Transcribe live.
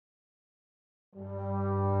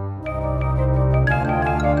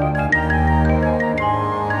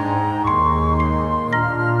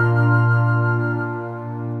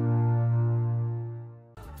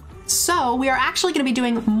actually going to be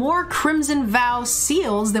doing more Crimson Vow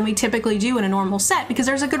seals than we typically do in a normal set because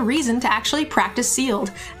there's a good reason to actually practice sealed,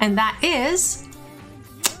 and that is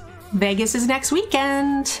Vegas is next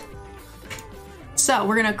weekend. So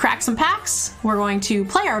we're gonna crack some packs, we're going to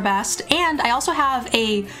play our best, and I also have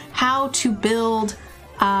a how to build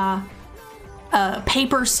a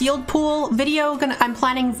paper sealed pool video I'm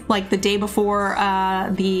planning like the day before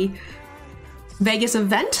the Vegas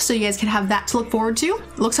event, so you guys can have that to look forward to.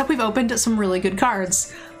 Looks like we've opened some really good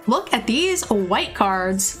cards. Look at these white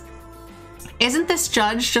cards. Isn't this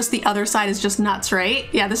Judge just the other side is just nuts, right?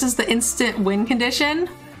 Yeah, this is the instant win condition.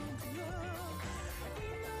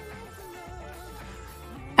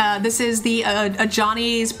 This is the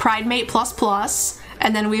Johnny's Pride Mate ++,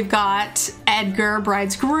 and then we've got Edgar,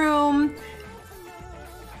 Bride's Groom.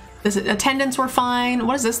 This attendants were fine.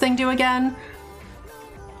 What does this thing do again?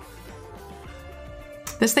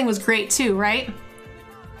 This thing was great too, right?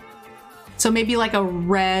 So maybe like a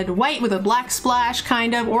red-white with a black splash,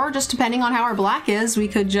 kind of, or just depending on how our black is, we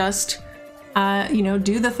could just, you know,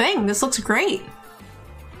 do the thing. This looks great.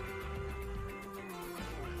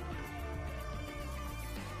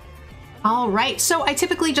 All right, so I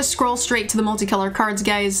typically just scroll straight to the multicolor cards,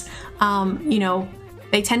 guys. You know,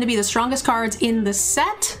 they tend to be the strongest cards in the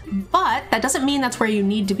set, but that doesn't mean that's where you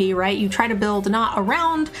need to be, right? You try to build not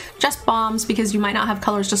around just bombs because you might not have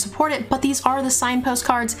colors to support it, but these are the signpost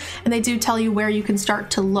cards and they do tell you where you can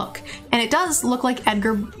start to look. And it does look like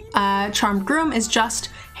Edgar Charmed Groom is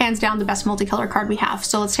just hands down the best multicolor card we have.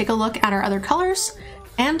 So let's take a look at our other colors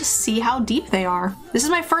and see how deep they are. This is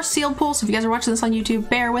my first sealed pool, so if you guys are watching this on YouTube,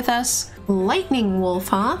 bear with us. Lightning Wolf,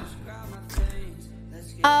 huh?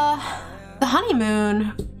 The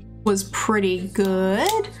Honeymoon was pretty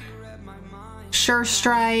good. Sure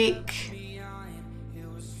Strike.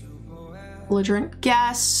 Belligerent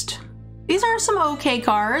Guest. These are some okay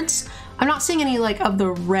cards. I'm not seeing any like of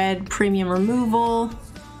the red premium removal,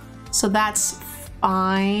 so that's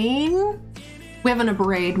fine. We have an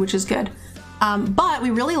Abrade, which is good. But we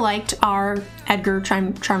really liked our Edgar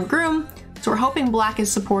Charmed Groom, so we're hoping black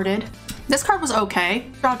is supported. This card was okay.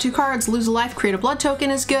 Draw 2 cards, lose a life, create a blood token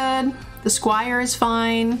is good. The Squire is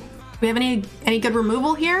fine. Do we have any good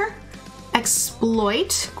removal here?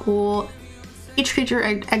 Exploit, cool. Each creature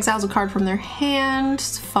exiles a card from their hand,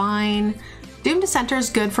 it's fine. Doom Dissenter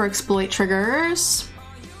is good for exploit triggers.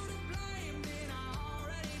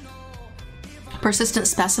 Persistent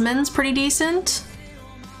Specimen's pretty decent.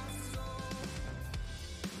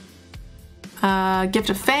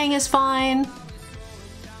 Gift of Fang is fine.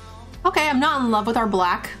 Okay, I'm not in love with our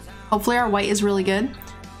black. Hopefully our white is really good.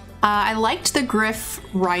 I liked the Griff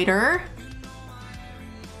Rider.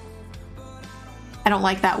 I don't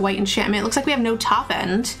like that white enchantment. It looks like we have no top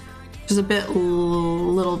end, which is a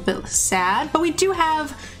little bit sad. But we do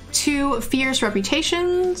have 2 Fierce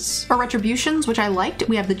Reputations, or Retributions, which I liked.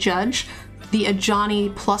 We have the Judge, the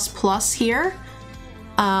Ajani ++ here.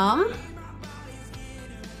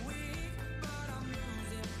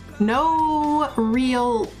 No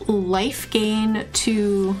real life gain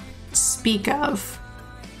to speak of,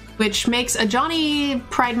 which makes a Johnny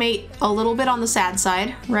Pride Mate a little bit on the sad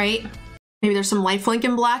side, right? Maybe there's some lifelink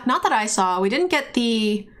in black. Not that I saw. We didn't get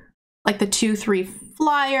the, like the 2/3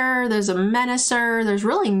 flyer. There's a Menacer. There's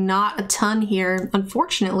really not a ton here,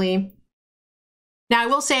 unfortunately. Now I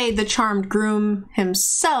will say the Charmed Groom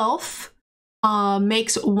himself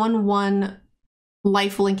makes 1/1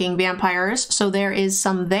 life-linking vampires, so there is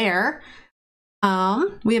some there.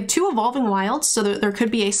 We have 2 Evolving Wilds, so there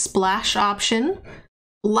could be a splash option.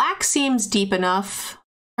 Black seems deep enough.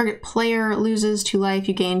 Target player loses 2 life,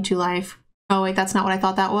 you gain 2 life. Oh wait, that's not what I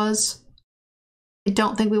thought that was. I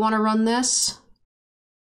don't think we want to run this.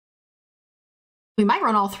 We might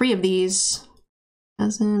run all 3 of these.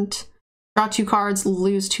 Doesn't. Draw 2 cards,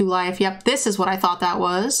 lose 2 life. Yep, this is what I thought that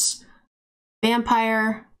was.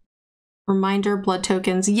 Vampire. Reminder, blood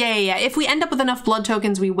tokens. Yeah. If we end up with enough blood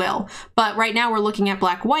tokens, we will. But right now we're looking at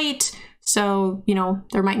black-white, so, you know,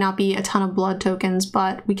 there might not be a ton of blood tokens,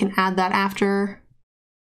 but we can add that after.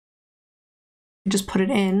 Just put it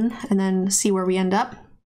in and then see where we end up.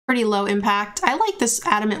 Pretty low impact. I like this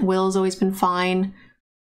Adamant Will, has always been fine.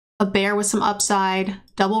 A bear with some upside.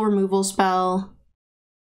 Double removal spell.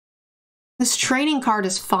 This training card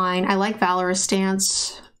is fine. I like Valorous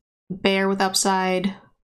Stance. Bear with upside.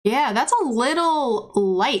 Yeah, that's a little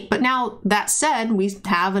light, but now that said, we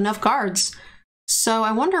have enough cards. So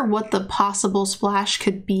I wonder what the possible splash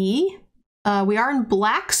could be. We are in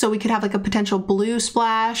black, so we could have like a potential blue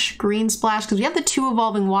splash, green splash, because we have the 2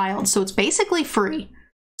 Evolving Wilds, so it's basically free.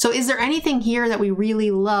 So is there anything here that we really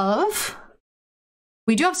love?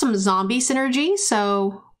 We do have some zombie synergy,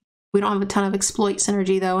 so We don't have a ton of exploit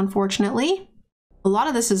synergy though, unfortunately. A lot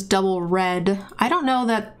of this is double red. I don't know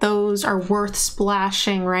that those are worth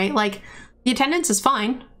splashing, right? Like, the attendance is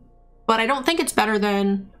fine, but I don't think it's better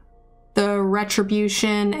than the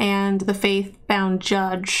Retribution and the Faith-Bound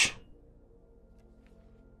Judge.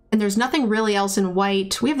 And there's nothing really else in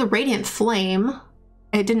white. We have the Radiant Flame.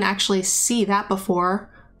 I didn't actually see that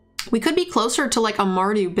before. We could be closer to like a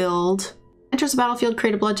Mardu build. Enters the battlefield,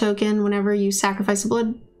 create a blood token. Whenever you sacrifice a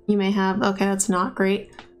blood, you may have... Okay, that's not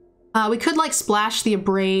great. We could like splash the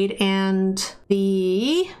Abrade and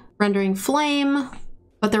the Rendering Flame,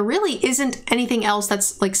 but there really isn't anything else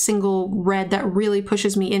that's like single red that really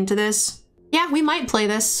pushes me into this. Yeah, we might play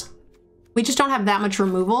this. We just don't have that much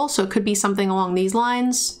removal, so it could be something along these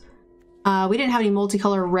lines. We didn't have any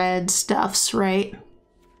multicolor red stuffs, right?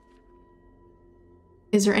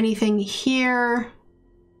 Is there anything here?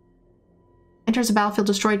 Enters the battlefield,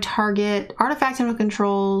 destroy target, artifact and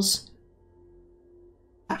controls.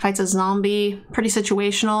 Fights a zombie, pretty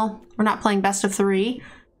situational. We're not playing best of 3.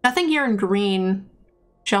 Nothing here in green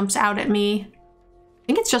jumps out at me. I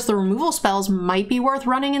think it's just the removal spells might be worth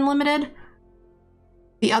running in limited.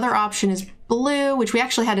 The other option is blue, which we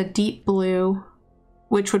actually had a deep blue,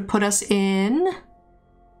 which would put us in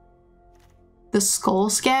the Skull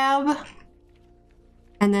Scab.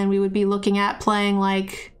 And then we would be looking at playing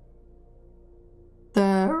like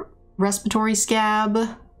the Respiratory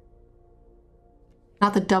Scab.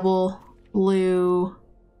 Not the double blue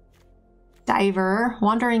Diver.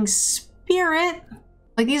 Wandering Spirit.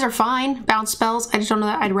 Like, these are fine. Bounce spells. I just don't know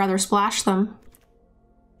that I'd rather splash them.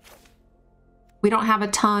 We don't have a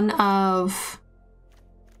ton of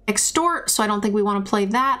Extort, so I don't think we want to play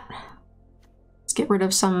that. Let's get rid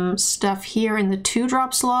of some stuff here in the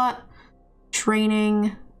 2-drop slot.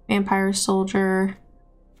 Training. Vampire Soldier.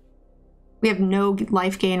 We have no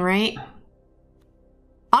life gain, right?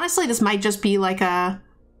 Honestly, this might just be like a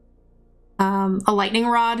lightning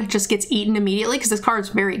rod. Just gets eaten immediately because this card's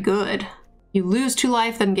very good. You lose 2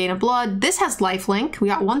 life, then gain a blood. This has lifelink. We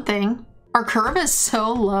got one thing. Our curve is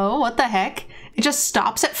so low. What the heck? It just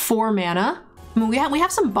stops at 4 mana. I mean, we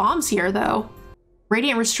have some bombs here though.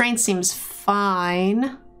 Radiant Restraint seems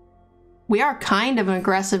fine. We are kind of an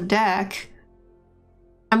aggressive deck.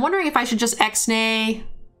 I'm wondering if I should just X-nay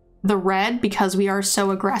the red because we are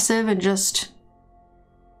so aggressive and just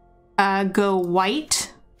go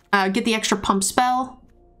white, get the extra pump spell,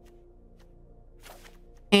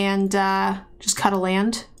 and just cut a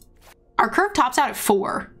land. Our curve tops out at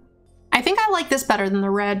 4. I think I like this better than the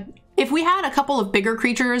red. If we had a couple of bigger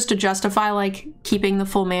creatures to justify like keeping the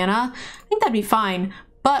full mana, I think that'd be fine.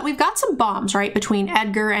 But we've got some bombs, right, between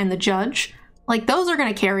Edgar and the Judge. Like, those are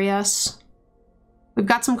gonna carry us. We've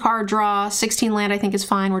got some card draw. 16 land I think is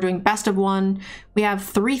fine. We're doing best of 1. We have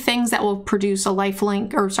 3 things that will produce a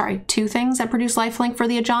lifelink, or sorry, 2 things that produce lifelink for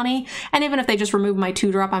the Ajani. And even if they just remove my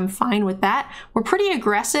 2-drop, I'm fine with that. We're pretty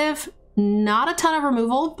aggressive. Not a ton of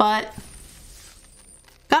removal, but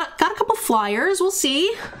got a couple flyers. We'll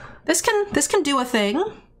see. This can do a thing.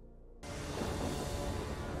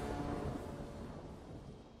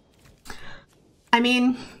 I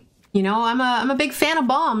mean, you know, I'm a big fan of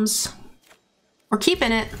bombs. We're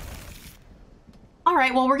keeping it. All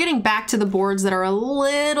right, well, we're getting back to the boards that are a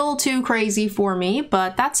little too crazy for me,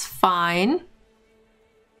 but that's fine.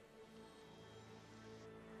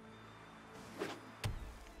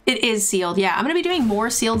 It is sealed, yeah. I'm gonna be doing more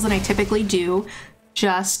sealeds than I typically do,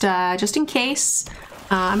 just in case.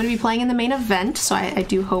 I'm gonna be playing in the main event, so I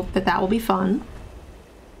do hope that that will be fun.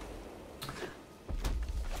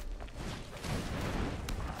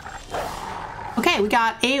 Okay, we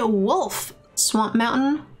got a wolf. Swamp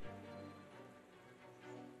Mountain.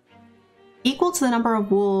 Equal to the number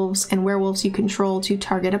of wolves and werewolves you control to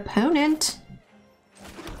target opponent.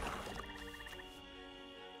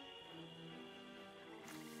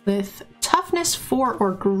 With toughness 4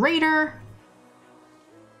 or greater.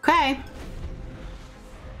 Okay.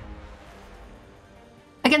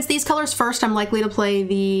 Against these colors first, I'm likely to play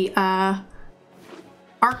the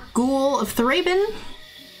Archghoul of Thraben.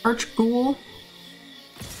 Archghoul.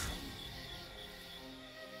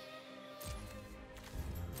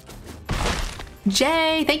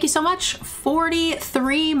 Jay, thank you so much.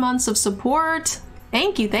 43 months of support.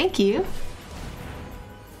 Thank you, thank you.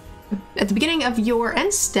 At the beginning of your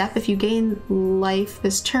end step, if you gain life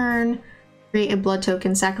this turn, create a blood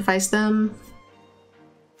token, sacrifice them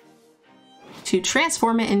to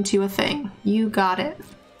transform it into a thing. You got it.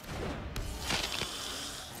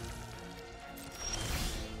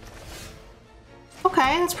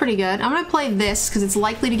 Okay, that's pretty good. I'm gonna play this because it's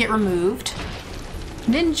likely to get removed.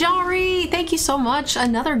 Ninjari, thank you so much.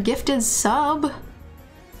 Another gifted sub.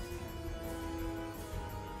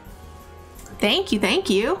 Thank you, thank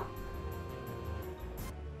you.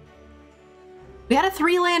 We had a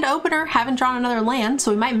 3-land opener, haven't drawn another land,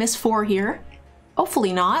 so we might miss 4 here.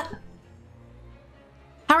 Hopefully not.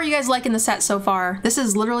 How are you guys liking the set so far? This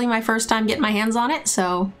is literally my first time getting my hands on it,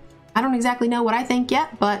 so I don't exactly know what I think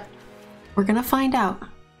yet, but we're gonna find out.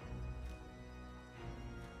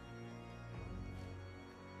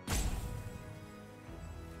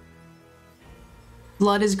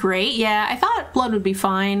 Blood is great. Yeah, I thought blood would be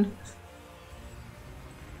fine.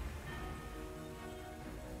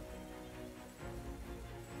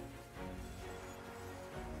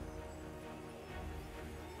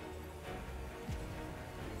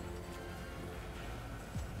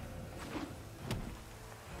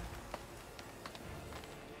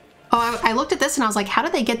 Oh, I looked at this and I was like, how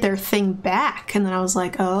did they get their thing back? And then I was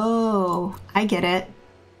like, oh, I get it.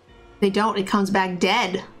 They don't, it comes back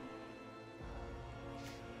dead.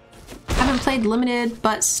 Haven't played limited,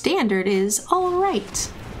 but standard is all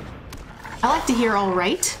right. I like to hear all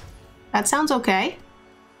right. That sounds okay.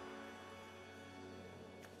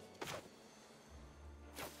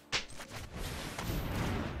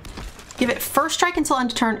 Give it first strike until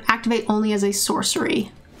end of turn, activate only as a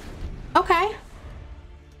sorcery. Okay.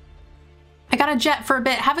 I got a jet for a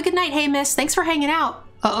bit. Have a good night, hey miss. Thanks for hanging out.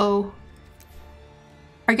 Uh-oh.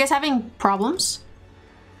 Are you guys having problems?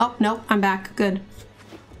 Oh, no, I'm back. Good.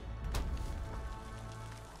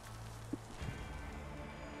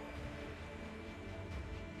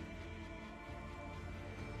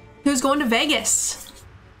 Who's going to Vegas?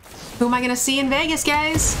 Who am I gonna see in Vegas,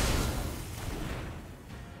 guys?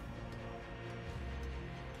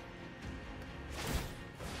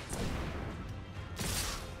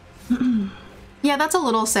 Yeah, that's a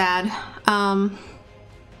little sad. I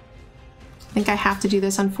think I have to do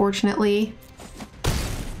this, unfortunately.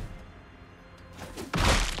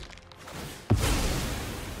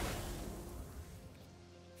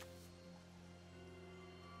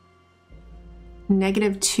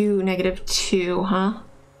 -2, huh?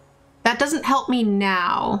 That doesn't help me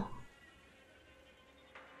now.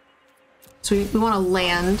 So we want to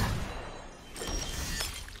land.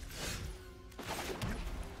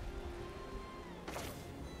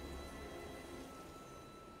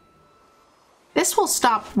 This will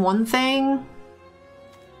stop one thing.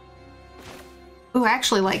 Ooh, I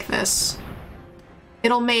actually like this.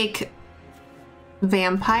 It'll make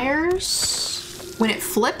vampires when it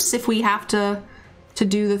flips if we have to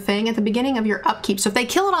do the thing at the beginning of your upkeep. So if they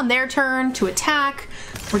kill it on their turn to attack,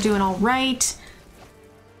 we're doing all right.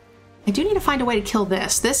 I do need to find a way to kill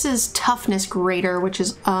this. This is toughness greater, which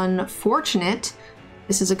is unfortunate.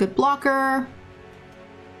 This is a good blocker.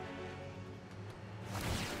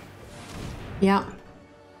 Yeah.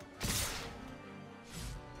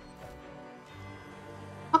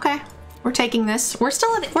 Okay, we're taking this. We're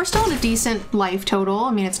still at a decent life total.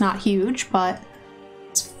 I mean, it's not huge, but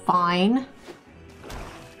it's fine.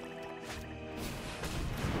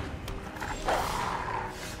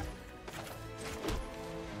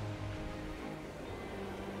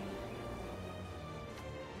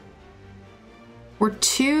 We're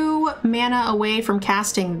 2 mana away from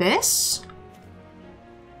casting this.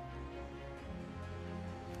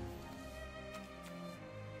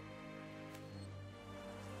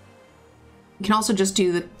 We can also just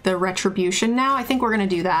do the retribution now. I think we're gonna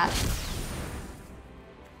do that.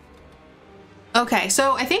 Okay,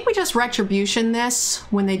 so I think we just retribution this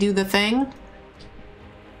when they do the thing.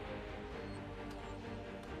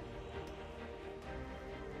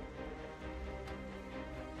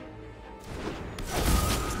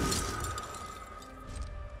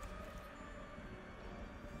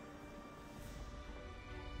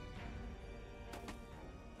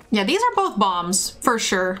 Yeah, these are both bombs, for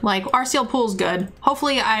sure. Like, RCL Pool's good.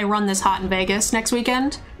 Hopefully I run this hot in Vegas next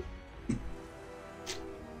weekend.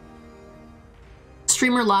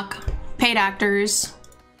 Streamer luck, paid actors,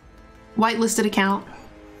 whitelisted account.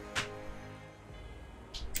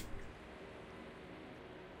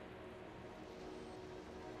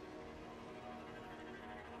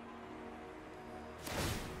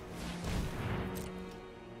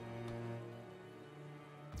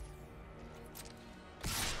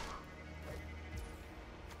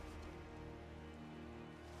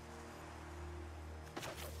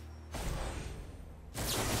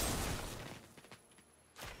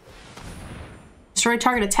 Destroy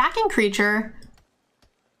target attacking creature.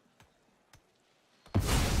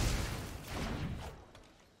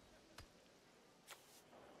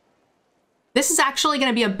 This is actually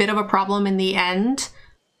going to be a bit of a problem in the end.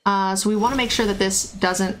 So we want to make sure that this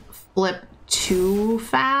doesn't flip too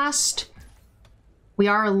fast. We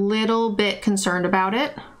are a little bit concerned about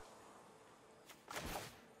it.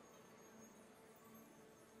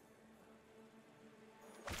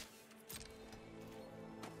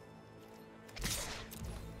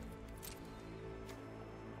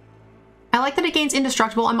 like that it gains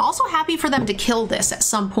indestructible. I'm also happy for them to kill this at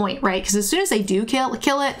some point, right? Because as soon as they do kill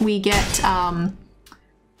it, we get,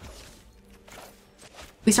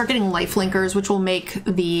 we start getting lifelinkers, which will make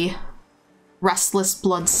the Restless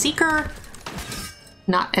Blood Seeker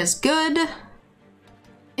not as good.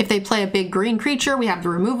 If they play a big green creature, we have the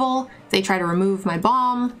removal. If they try to remove my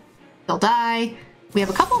bomb, they'll die. We have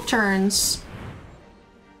a couple of turns.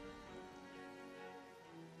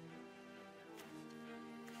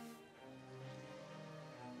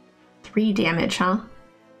 Three damage, huh?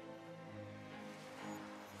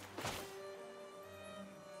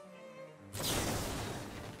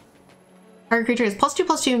 Target creature is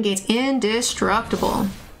 +2/+2 and gains indestructible.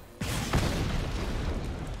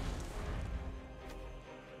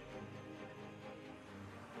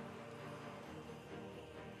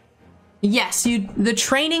 Yes, the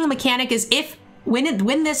training mechanic is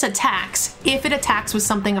when this attacks, if it attacks with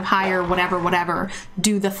something of higher whatever,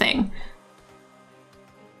 do the thing.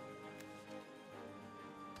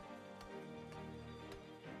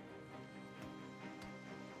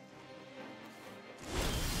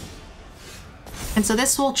 And so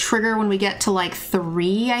this will trigger when we get to like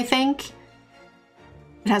 3, I think.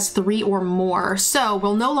 It has 3 or more. So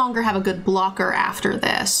we'll no longer have a good blocker after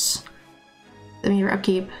this. Let me hear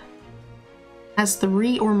upkeep. Has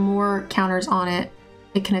 3 or more counters on it.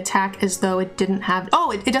 It can attack as though it didn't have...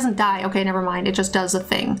 Oh, it doesn't die. Okay, never mind. It just does a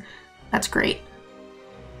thing. That's great.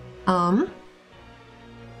 I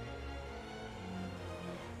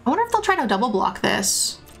wonder if they'll try to double block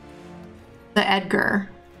this. The Edgar.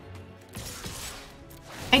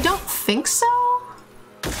 I don't think so.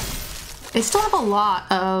 They still have a lot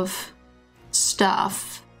of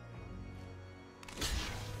stuff.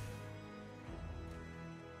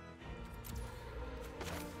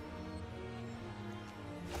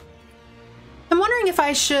 I'm wondering if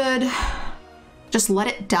I should just let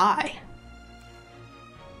it die.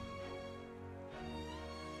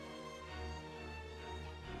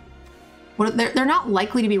 What, they're not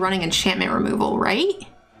likely to be running enchantment removal, right?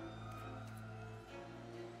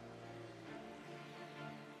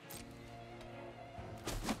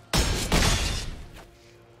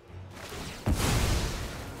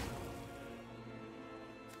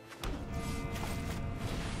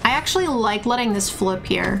 I actually like letting this flip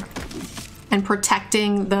here and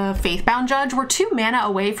protecting the Faithbound Judge. We're 2 mana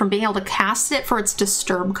away from being able to cast it for its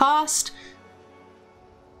disturb cost.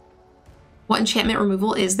 What enchantment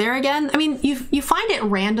removal is there again? I mean, you find it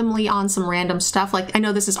randomly on some random stuff. Like, I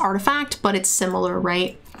know this is artifact, but it's similar,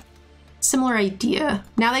 right? Similar idea.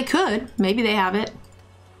 Now they could, maybe they have it.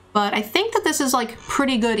 But I think that this is like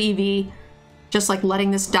pretty good EV. Just like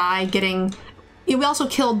letting this die, getting... We also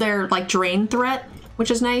killed their like drain threat,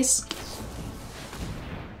 which is nice.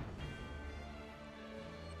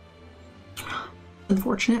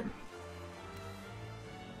 Unfortunate.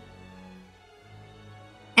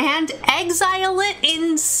 And exile it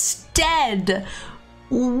instead.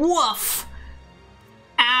 Woof.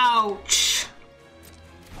 Ouch.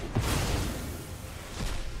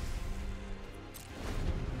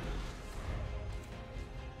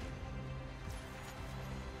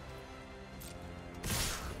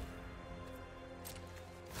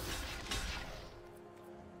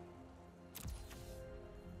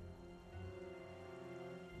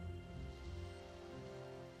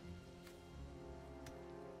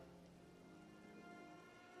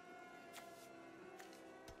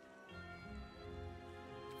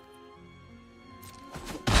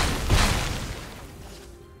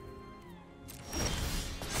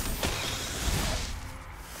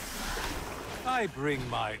 I bring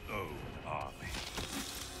my own army.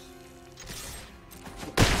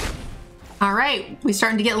 All right, we're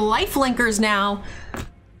starting to get lifelinkers now.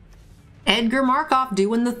 Edgar Markov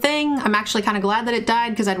doing the thing. I'm actually kind of glad that it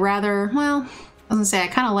died because I'd rather, well, I was gonna say I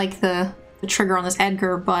kind of like the trigger on this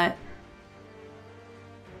Edgar, but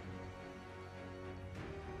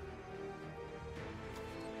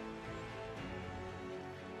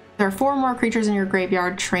there are 4 more creatures in your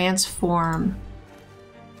graveyard. Transform.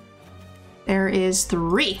 There is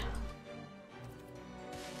 3.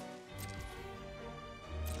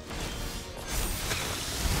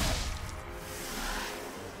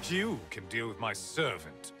 You can deal with my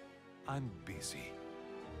servant. I'm busy.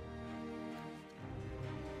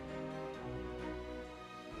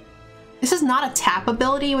 This is not a tap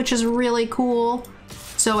ability, which is really cool.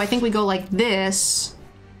 So I think we go like this.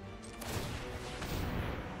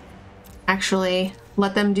 Actually,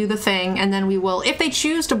 let them do the thing, and then we will, if they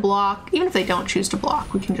choose to block, even if they don't choose to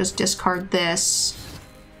block, we can just discard this.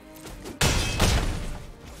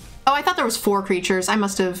 Oh, I thought there was 4 creatures. I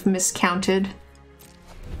must have miscounted.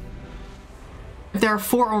 there are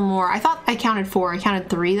 4 or more. I thought I counted 4. I counted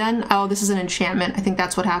 3 then. Oh, this is an enchantment. I think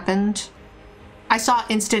that's what happened. I saw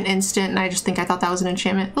instant, and I thought that was an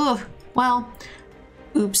enchantment. Ugh. Well,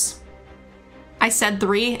 oops. I said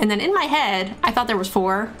 3, and then in my head, I thought there was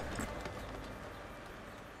 4.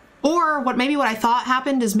 Or what I thought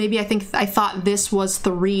happened is maybe I thought this was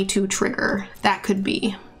 3 to trigger. That could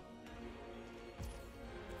be.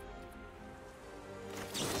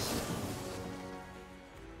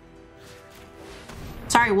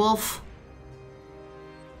 Sorry, Wolf.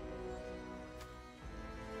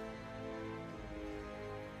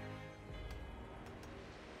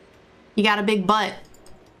 You got a big butt.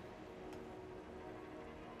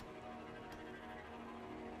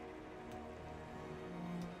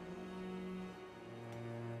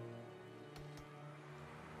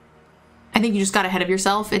 I think you just got ahead of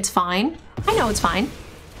yourself. It's fine. I know it's fine.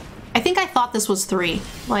 I think I thought this was 3.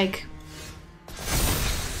 Like...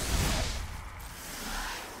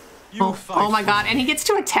 Oh my god, and he gets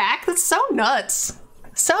to attack? That's so nuts.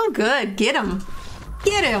 So good. Get him.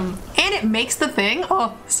 Get him. And it makes the thing.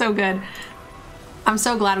 Oh, so good. I'm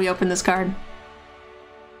so glad we opened this card.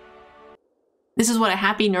 This is what a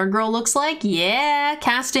happy nerd girl looks like? Yeah,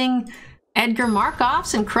 casting Edgar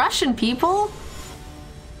Markovs and crushing people.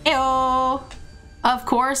 Eyo. Of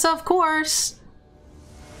course, of course.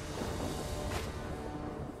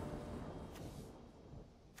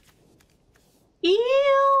 Ew,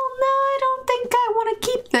 no, I don't think I want to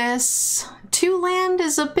keep this. 2 land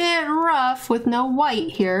is a bit rough with no white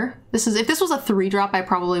here. If this was a 3-drop, I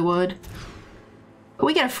probably would. But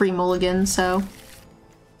we get a free mulligan, so...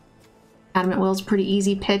 Adamant Will's a pretty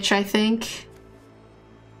easy pitch, I think.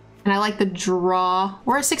 And I like the draw.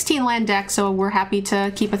 We're a 16 land deck, so we're happy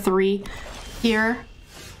to keep a 3 here.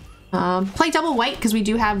 Play double white because we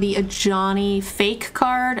do have the Ajani fake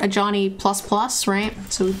card, Ajani ++, right?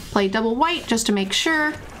 So we play double white just to make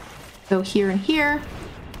sure. Go here and here.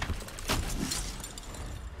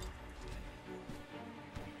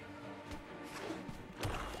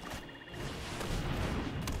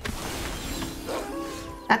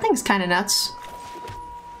 That thing's kind of nuts.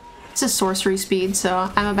 This is sorcery speed, so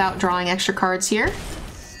I'm about drawing extra cards here.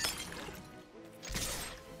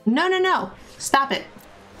 No, no, no. Stop it.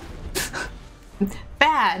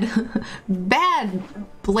 Bad. Bad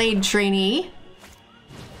blade trainee.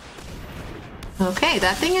 Okay,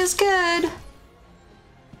 that thing is good.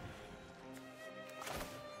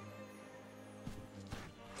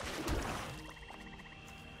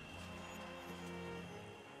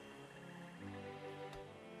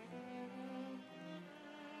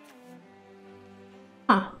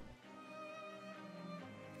 Huh.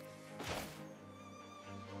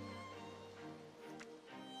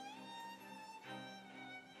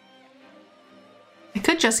 I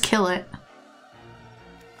could just kill it.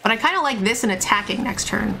 But I kind of like this and attacking next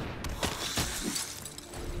turn.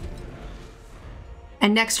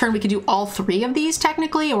 And next turn we could do all 3 of these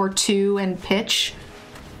technically, or 2 and pitch.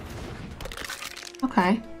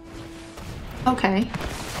 Okay. Okay.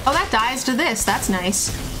 Oh, that dies to this. That's nice.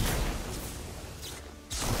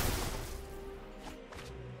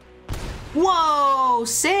 Whoa,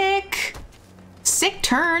 sick. Sick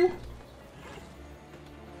turn.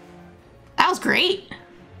 That was great.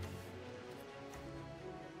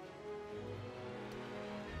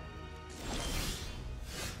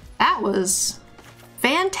 That was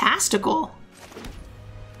fantastical.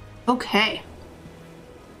 Okay.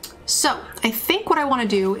 So, I think what I want to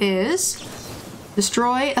do is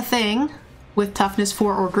destroy a thing with toughness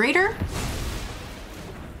 4 or greater.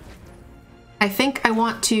 I think I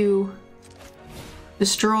want to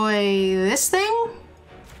destroy this thing.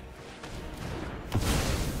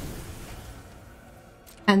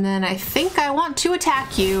 And then I think I want to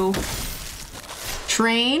attack you.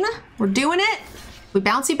 Train. We're doing it. We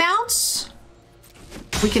bouncy bounce.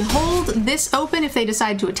 We can hold this open if they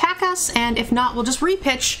decide to attack us, and if not, we'll just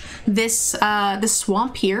repitch this this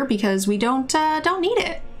swamp here because we don't need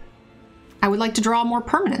it. I would like to draw more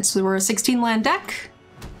permanents. So we're a 16 land deck.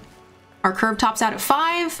 Our curve tops out at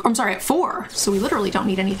 5. I'm sorry, at 4. So we literally don't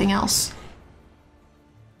need anything else.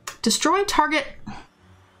 Destroy target.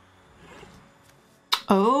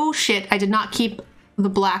 Oh shit! I did not keep the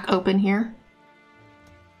black open here,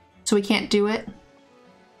 so we can't do it.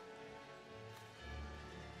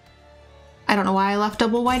 I don't know why I left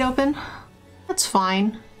double white open. That's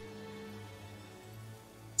fine.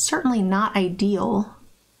 Certainly not ideal.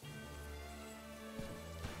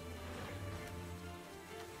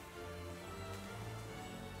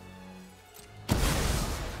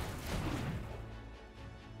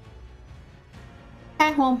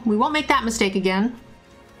 Okay, well, we won't make that mistake again.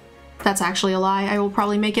 That's actually a lie. I will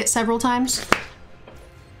probably make it several times.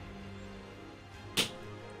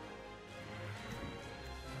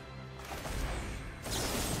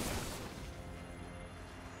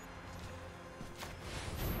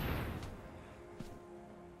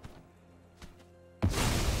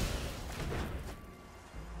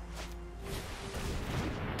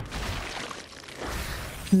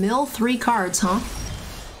 Mill 3 cards, huh?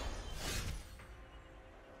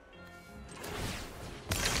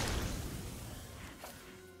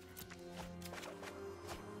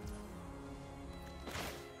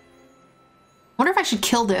 I wonder if I should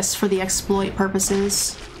kill this for the exploit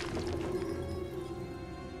purposes.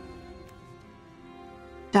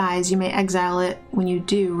 Dies, you may exile it. When you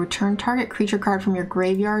do, return target creature card from your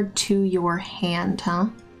graveyard to your hand, huh?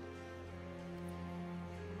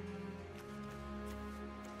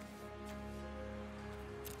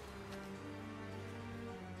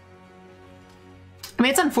 I mean,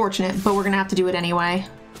 it's unfortunate, but we're gonna have to do it anyway.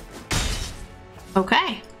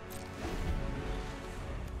 Okay.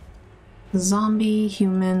 Zombie,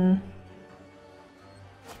 human.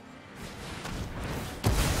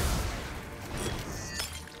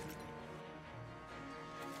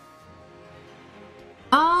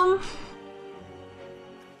 I'm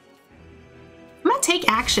gonna take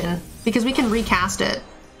action because we can recast it.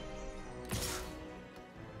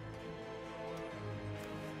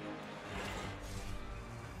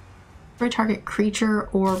 For a target creature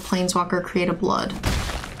or planeswalker, create a blood.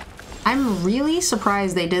 I'm really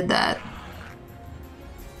surprised they did that.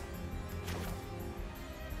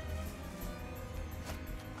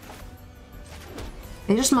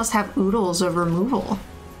 They just must have oodles of removal.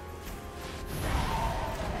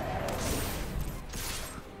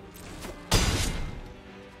 I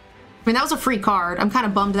mean, that was a free card. I'm kind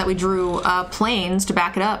of bummed that we drew Plains to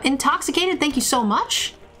back it up. Intoxicated, thank you so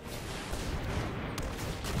much.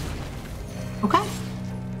 Okay.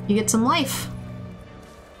 You get some life.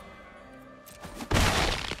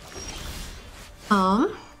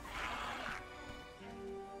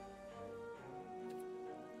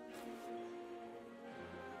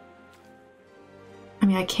 I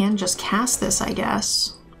mean, I can just cast this, I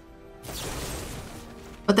guess.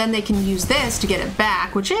 But then they can use this to get it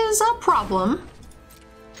back, which is a problem.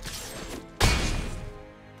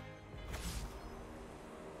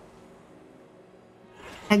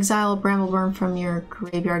 Exile Brambleburn from your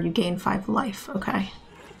graveyard, you gain 5 life. Okay.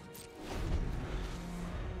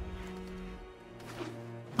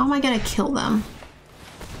 How am I gonna kill them?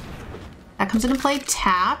 That comes into play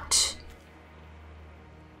tapped.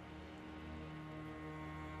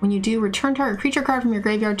 When you do, return target creature card from your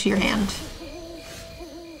graveyard to your hand.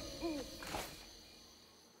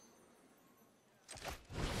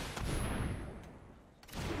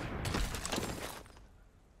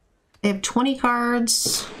 They have 20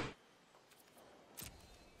 cards.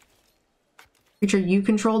 Creature you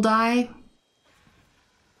control die.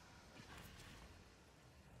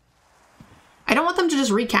 I don't want them to just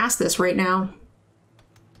recast this right now.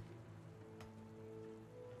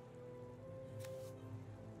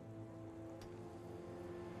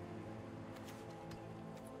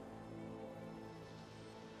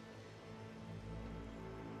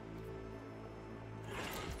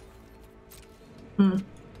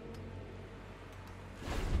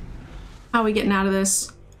 How are we getting out of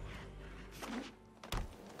this?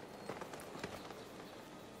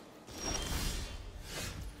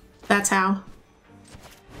 That's how.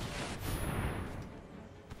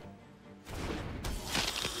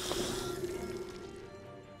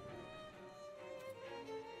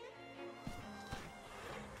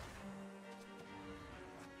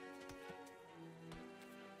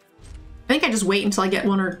 I think I just wait until I get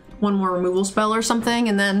one more removal spell or something,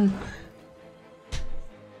 and then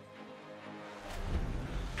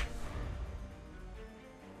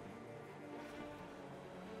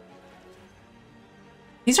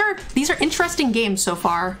these are interesting games so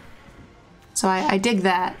far. So I dig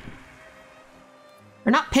that.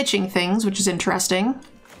 They're not pitching things, which is interesting.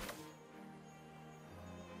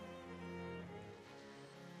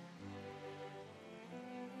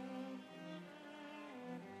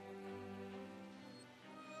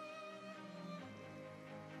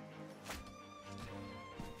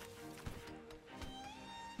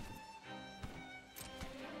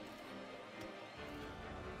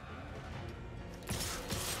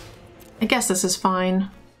 I guess this is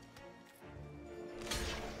fine.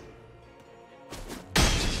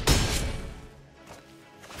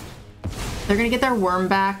 They're gonna get their worm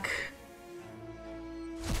back.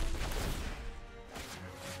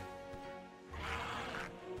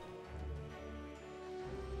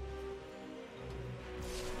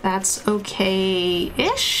 That's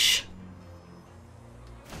okay-ish.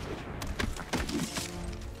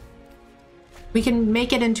 We can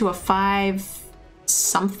make it into a 5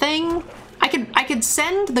 something. I could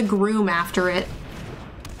send the groom after it.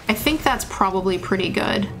 I think that's probably pretty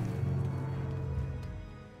good.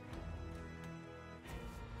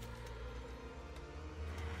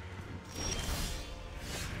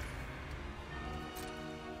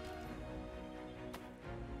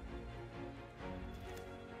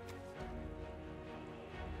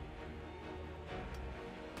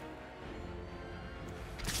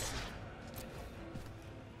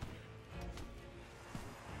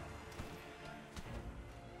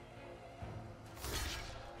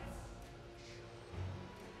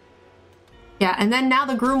 Yeah, and then now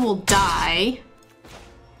the groom will die.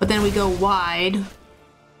 But then we go wide.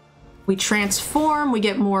 We transform, we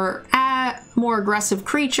get more aggressive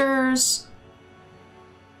creatures.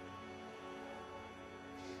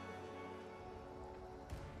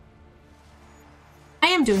 I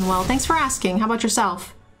am doing well, thanks for asking. How about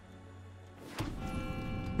yourself?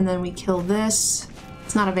 And then we kill this.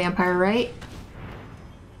 It's not a vampire, right?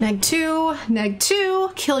 Neg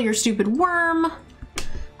 2, kill your stupid worm.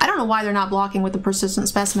 I don't know why they're not blocking with the persistent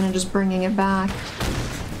specimen and just bringing it back.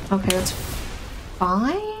 Okay, that's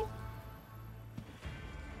fine.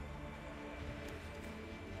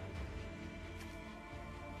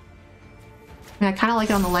 I mean, I kind of like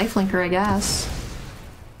it on the lifelinker, I guess.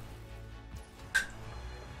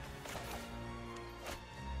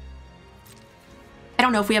 I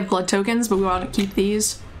don't know if we have blood tokens, but we want to keep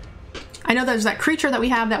these. I know there's that creature that we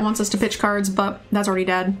have that wants us to pitch cards, but that's already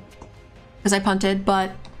dead. Because I punted,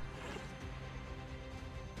 but...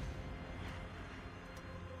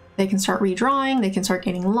 they can start redrawing, they can start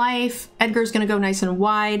gaining life. Edgar's gonna go nice and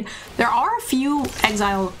wide. There are a few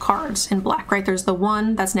exile cards in black, right? There's the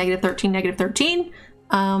one that's -13, -13.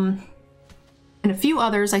 And a few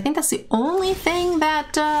others. I think that's the only thing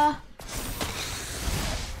that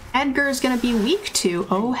Edgar's gonna be weak to.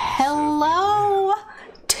 Oh, hello!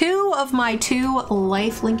 2 of my 2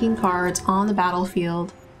 life-linking cards on the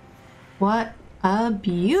battlefield. What a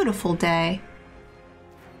beautiful day.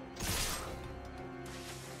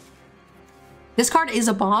 This card is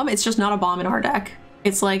a bomb, it's just not a bomb in our deck.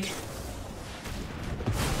 It's like...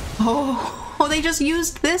 oh, they just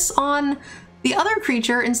used this on the other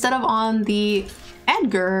creature instead of on the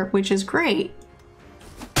Edgar, which is great.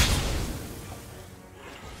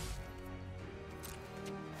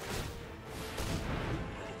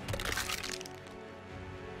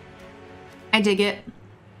 I dig it.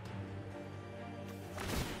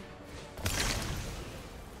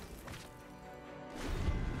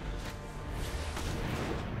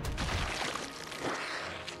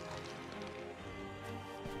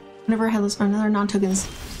 Whenever another non-token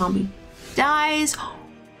zombie dies.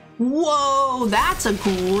 Whoa, that's a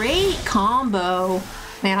great combo.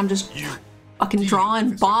 Man, I'm just fucking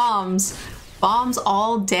drawing bombs. Bombs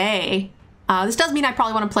all day. This does mean I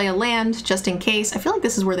probably want to play a land just in case. I feel like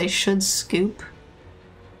this is where they should scoop.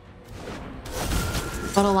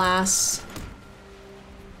 But alas.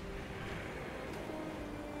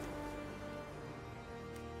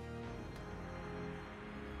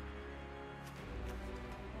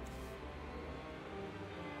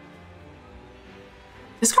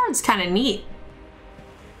 This card's kind of neat.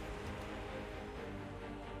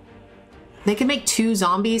 They could make 2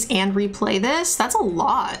 zombies and replay this? That's a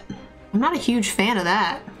lot. I'm not a huge fan of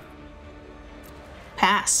that.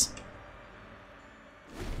 Pass.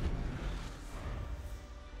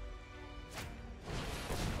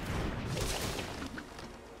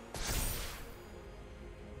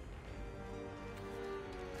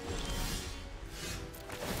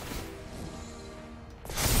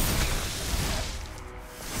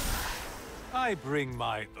 I bring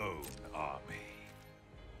my own army.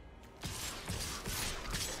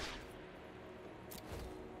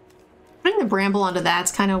 Putting the bramble onto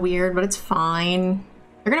that's kind of weird, but it's fine.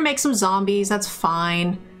 They're gonna make some zombies, that's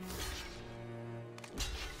fine.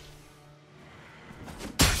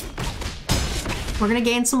 We're gonna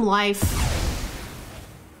gain some life.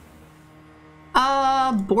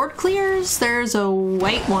 Board clears? There's a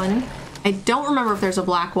white one. I don't remember if there's a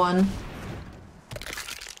black one.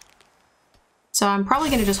 So I'm probably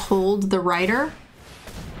gonna just hold the rider.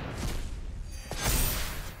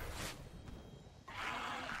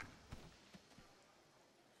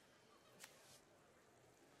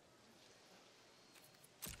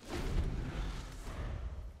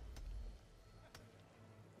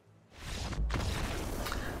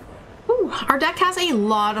 Ooh, our deck has a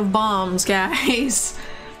lot of bombs, guys.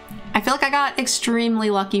 I feel like I got extremely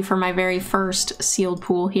lucky for my very first sealed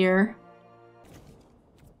pool here.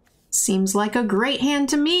 Seems like a great hand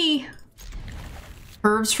to me.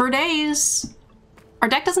 Herbs for days. Our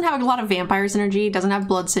deck doesn't have a lot of vampire synergy, doesn't have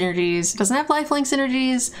blood synergies, doesn't have lifelink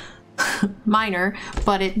synergies. Minor,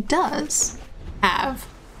 but it does have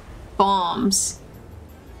bombs.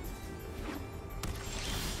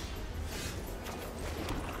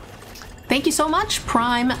 Thank you so much,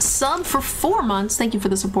 Prime sub for 4 months. Thank you for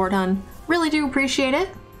the support, hun. Really do appreciate it.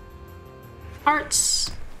 Hearts.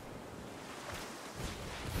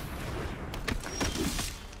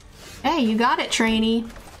 Hey, you got it, trainee.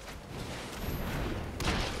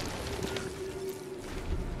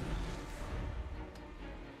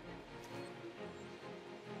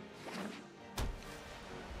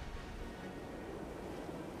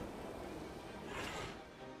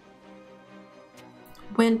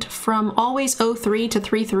 went from always 0-3 to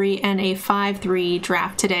 3-3 and a 5-3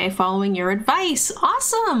 draft today following your advice.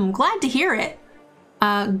 Awesome! Glad to hear it.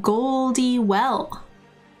 Goldie Well.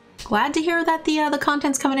 Glad to hear that the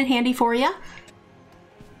content's coming in handy for you.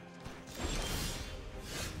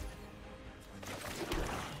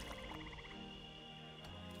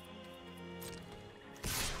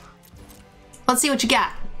 Let's see what you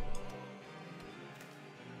got.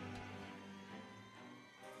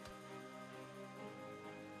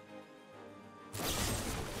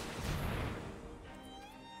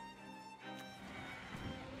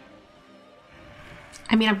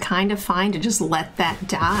 I mean, I'm kind of fine to just let that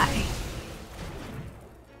die.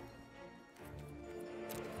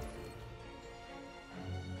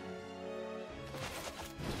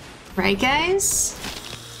 Right, guys?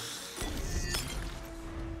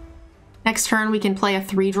 Next turn, we can play a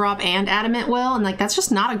 3-drop and Adamant Will, and like that's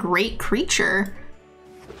just not a great creature.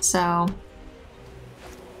 So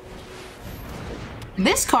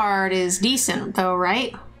this card is decent, though,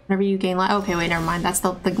 right? Whenever you gain life. Okay, wait, never mind. That's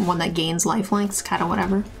the one that gains lifelink. It's kind of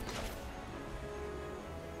whatever.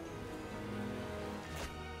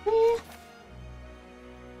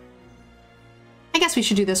 I guess we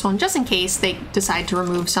should do this one just in case they decide to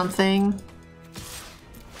remove something.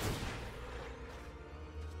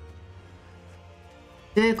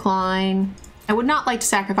 Decline. I would not like to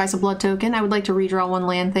sacrifice a blood token. I would like to redraw 1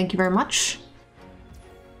 land. Thank you very much.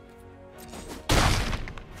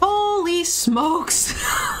 Holy smokes!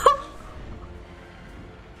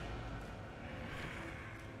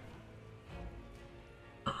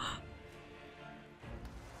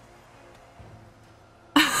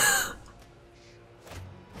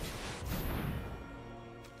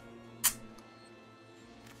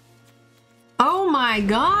 Oh my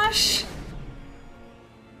gosh!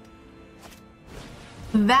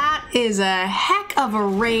 That is a heck of a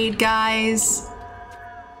raid, guys.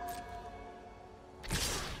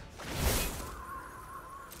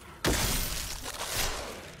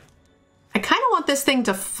 I kind of want this thing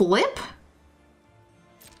to flip.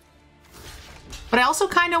 But I also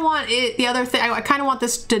kind of want it, the other thing, I kind of want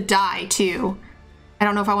this to die too. I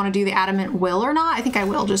don't know if I want to do the Adamant Will or not. I think I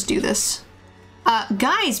will just do this.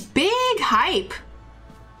 Guys, big hype.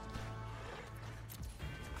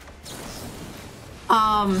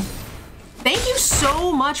 Thank you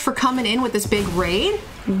so much for coming in with this big raid.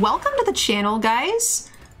 Welcome to the channel, guys.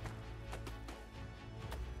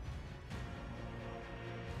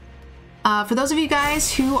 For those of you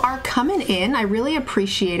guys who are coming in, I really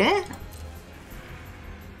appreciate it.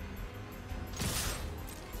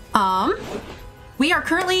 We are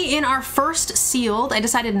currently in our first sealed. I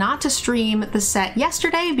decided not to stream the set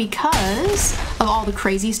yesterday because of all the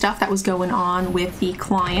crazy stuff that was going on with the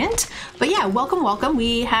client. But yeah, welcome, welcome.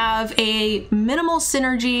 We have a minimal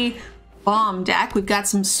synergy bomb deck. We've got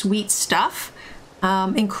some sweet stuff,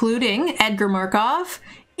 including Edgar Markov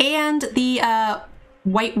and the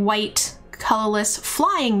white colorless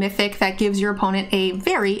flying mythic that gives your opponent a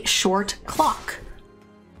very short clock.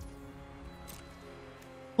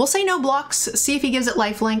 We'll say no blocks, see if he gives it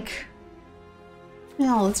lifelink.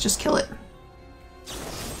 No, let's just kill it.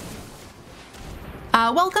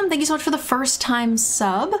 Welcome, thank you so much for the first time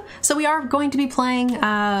sub. So we are going to be playing,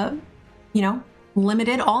 you know,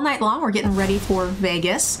 limited all night long. We're getting ready for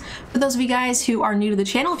Vegas. For those of you guys who are new to the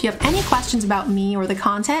channel, if you have any questions about me or the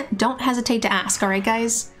content, don't hesitate to ask, all right,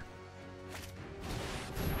 guys?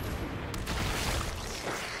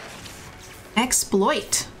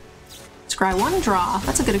 Exploit. Scry 1, draw.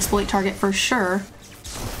 That's a good exploit target for sure.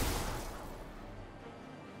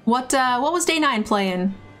 What was Day 9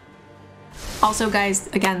 playing? Also, guys,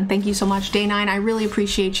 again, thank you so much. Day 9, I really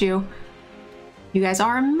appreciate you. You guys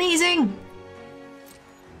are amazing.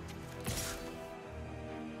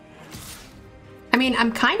 I mean,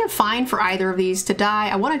 I'm kind of fine for either of these to die.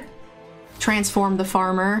 I want to transform the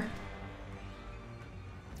farmer.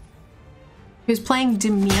 Who's playing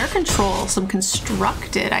Demir Control, some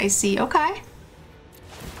constructed, I see. Okay.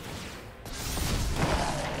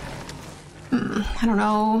 I don't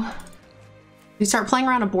know. Do you start playing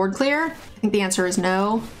around a board clear? I think the answer is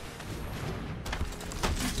no.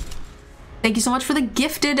 Thank you so much for the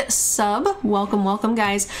gifted sub. Welcome, welcome,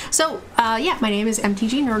 guys. So, yeah, my name is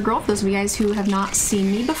MTGNerdGirl. For those of you guys who have not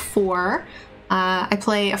seen me before, I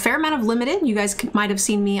play a fair amount of limited. You guys might have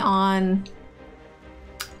seen me on...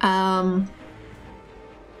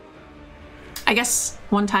 I guess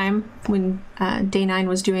one time when Day 9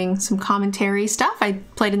 was doing some commentary stuff, I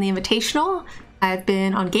played in the Invitational. I've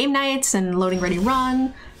been on game nights and Loading Ready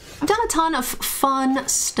Run. I've done a ton of fun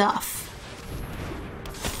stuff.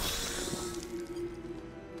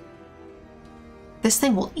 This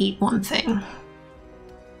thing will eat one thing.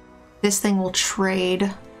 This thing will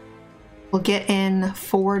trade. We'll get in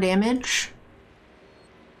 4 damage.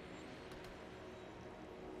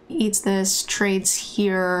 Eats this, trades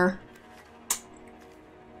here.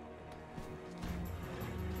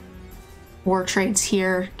 Or trades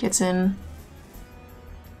here, gets in.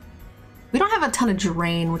 We don't have a ton of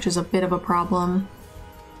drain, which is a bit of a problem.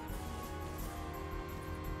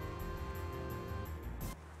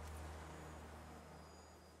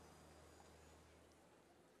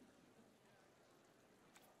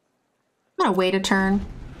 I'm gonna wait a turn.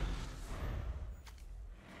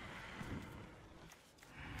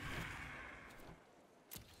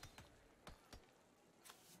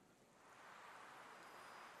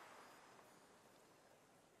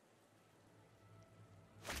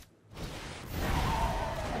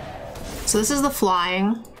 So this is the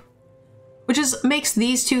flying, which makes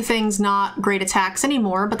these 2 things not great attacks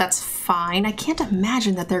anymore, but that's fine. I can't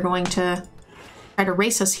imagine that they're going to try to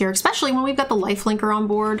race us here, especially when we've got the lifelinker on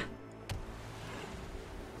board.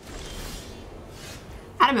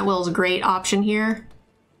 Adamant Will is a great option here.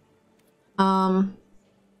 Yeah,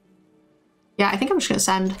 I think I'm just gonna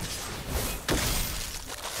send.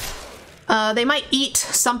 They might eat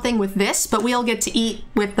something with this, but we'll get to eat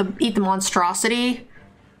the monstrosity.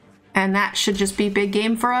 And that should just be big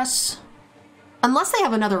game for us. Unless they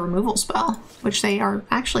have another removal spell, which they are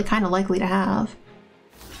actually kind of likely to have.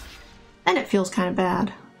 Then it feels kind of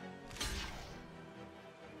bad.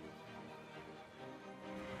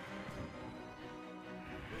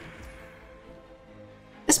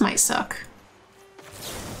 This might suck.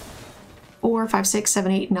 4, 5, 6,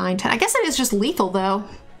 7, 8, 9, 10. I guess it is just lethal though.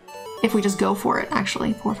 If we just go for it,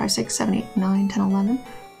 actually. 4, 5, 6, 7, 8, 9, 10, 11.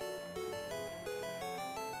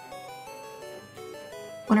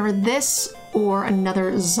 Whenever this or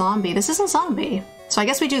another zombie. This is a zombie. So I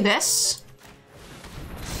guess we do this.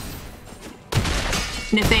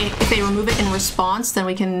 And if they remove it in response, then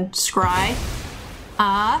we can scry.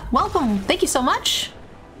 Welcome. Thank you so much.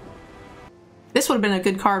 This would have been a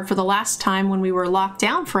good card for the last time when we were locked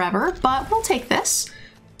down forever, but we'll take this.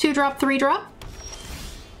 2-drop, 3-drop.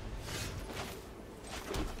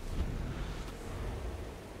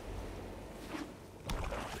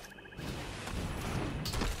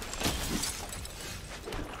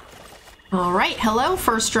 All right, hello,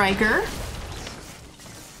 First Striker.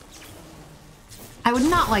 I would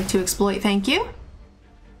not like to exploit, thank you.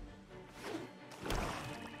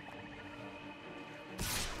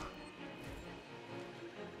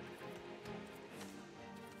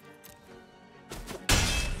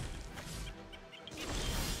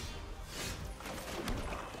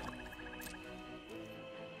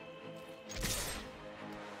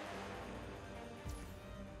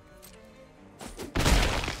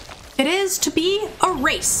 It is to be a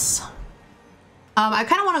race. I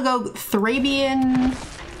kind of want to go Thrabian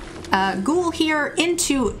Ghoul here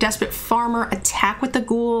into Desperate Farmer, attack with the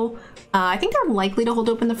Ghoul. I think they're likely to hold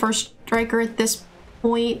open the First Striker at this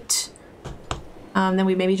point. Then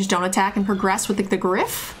we maybe just don't attack and progress with the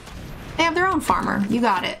Griff. They have their own farmer. You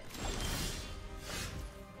got it.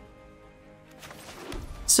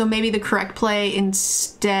 So maybe the correct play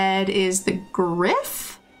instead is the Griff?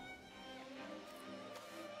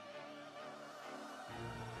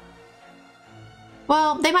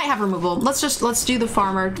 Well, they might have removal. Let's do the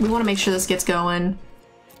farmer. We want to make sure this gets going.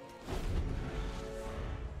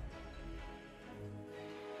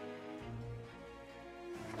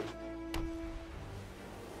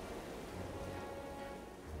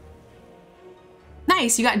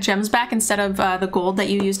 Nice, you got gems back instead of the gold that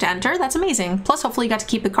you used to enter. That's amazing. Plus, hopefully you got to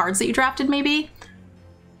keep the cards that you drafted, maybe.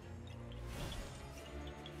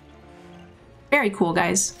 Very cool,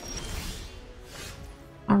 guys.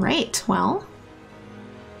 All right, well.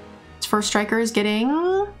 First Striker is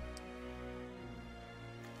getting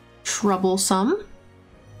troublesome.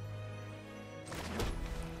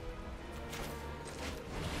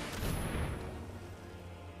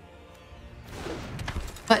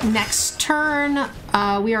 But next turn,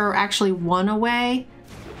 we are actually 1 away.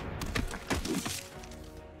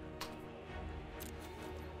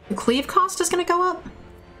 The cleave cost is going to go up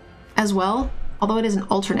as well, although it is an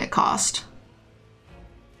alternate cost.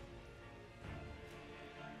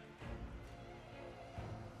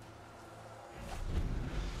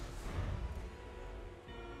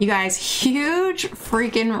 You guys, huge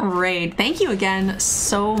freaking raid. Thank you again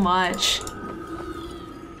so much.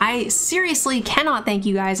 I seriously cannot thank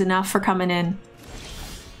you guys enough for coming in.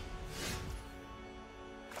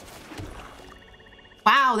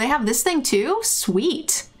 Wow, they have this thing too?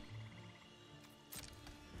 Sweet.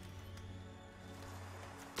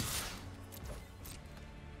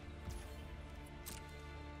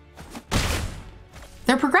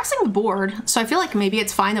 They're progressing the board, so I feel like maybe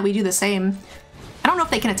it's fine that we do the same. I don't know if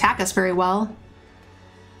they can attack us very well.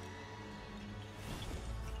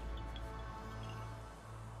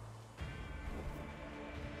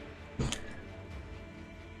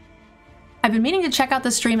 I've been meaning to check out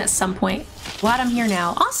the stream at some point. Glad I'm here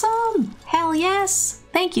now. Awesome! Hell yes!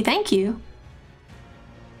 Thank you, thank you.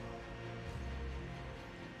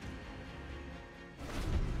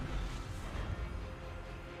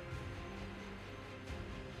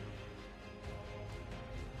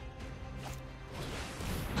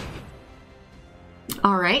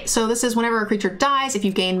 Alright, so this is whenever a creature dies, if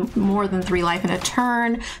you gain more than 3 life in a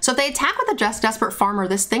turn. So if they attack with a Desperate Farmer,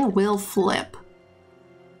 this thing will flip.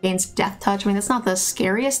 Gains Death Touch. I mean, that's not the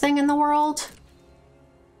scariest thing in the world.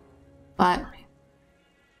 But...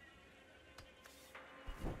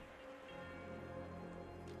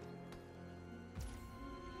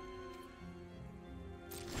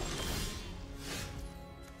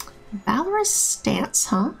 Valorous Stance,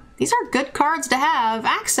 huh? These are good cards to have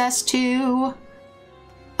access to.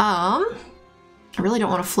 I really don't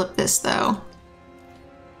want to flip this, though.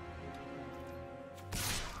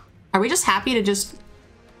 Are we just happy to just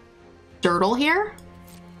dirtle here?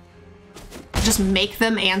 Just make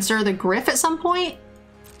them answer the Griff at some point?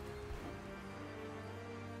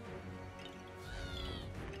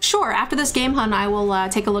 Sure, after this game, hun, I will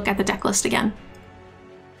take a look at the deck list again.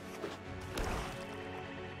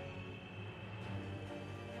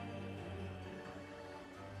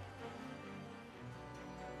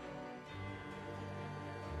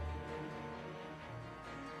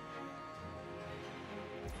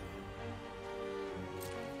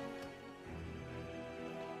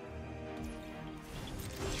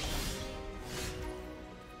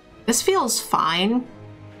 This feels fine.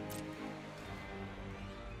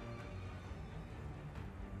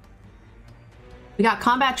 We got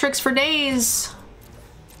combat tricks for days.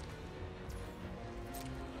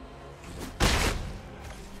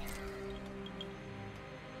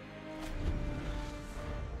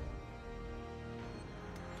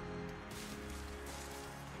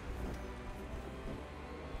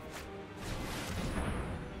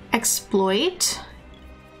 Exploit.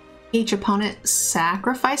 Each opponent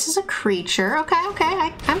sacrifices a creature. Okay,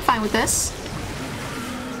 I'm fine with this.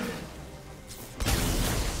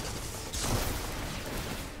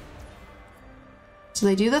 So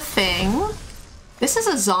they do the thing. This is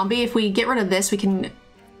a zombie. If we get rid of this, we can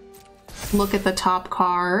look at the top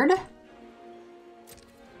card.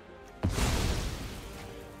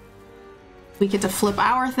 We get to flip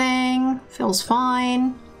our thing. Feels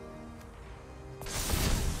fine.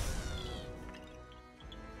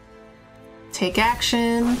 Take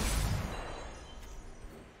action.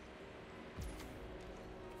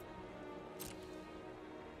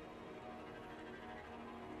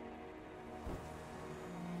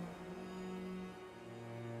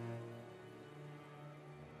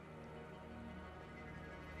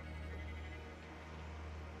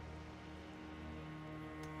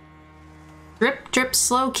 Drip, drip,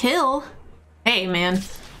 slow kill. Hey, man.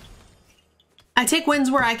 I take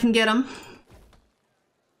wins where I can get them.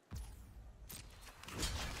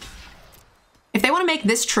 If they want to make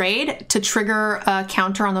this trade to trigger a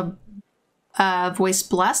counter on the Voice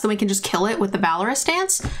Blessed, then we can just kill it with the Valorous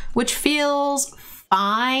Stance, which feels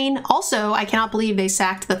fine. Also, I cannot believe they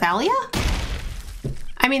sacked the Thalia.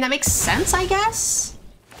 I mean, that makes sense, I guess,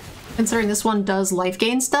 considering this one does life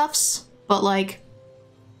gain stuffs, but like,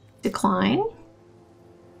 decline.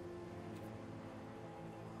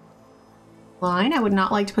 Line, I would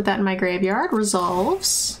not like to put that in my graveyard.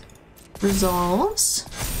 Resolves. Resolves.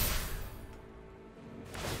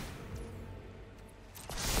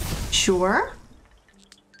 Sure.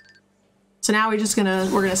 So now we're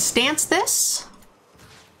gonna stance this.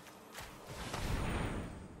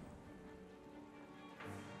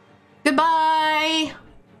 Goodbye.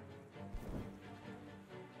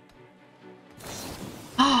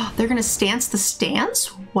 Oh, they're gonna stance the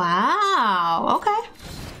stance? Wow, okay.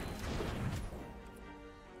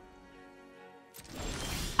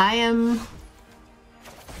 I am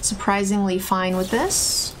surprisingly fine with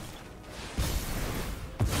this.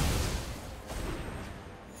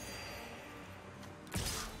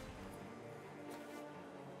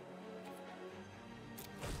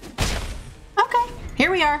 Here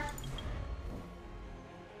we are.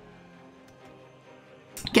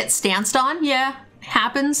 Get stanced on? Yeah,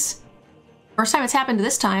 happens. First time it's happened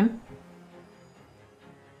this time.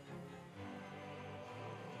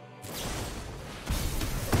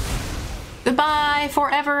 Goodbye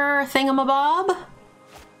forever, thingamabob.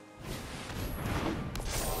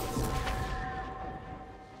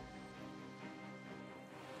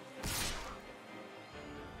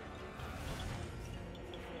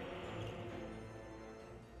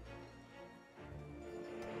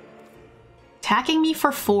 Attacking me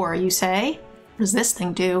for 4, you say? What does this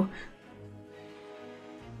thing do?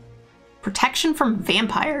 Protection from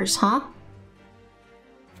vampires, huh?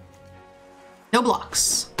 No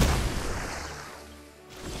blocks.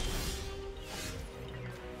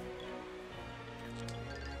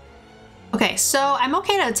 Okay, so I'm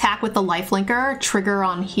okay to attack with the lifelinker. Trigger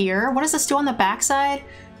on here. What does this do on the backside?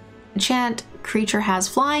 Enchant creature has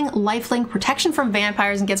flying, lifelink, protection from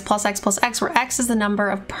vampires, and gets +X/+X, where X is the number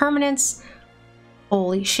of permanents.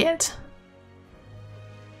 Holy shit.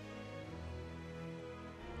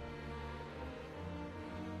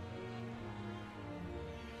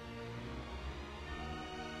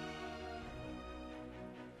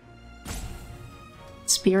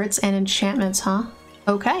 Spirits and enchantments, huh?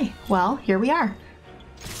 Okay, well, here we are.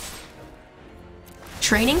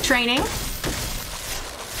 Training, training.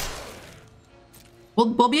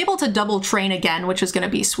 We'll be able to double train again, which is going to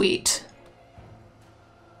be sweet.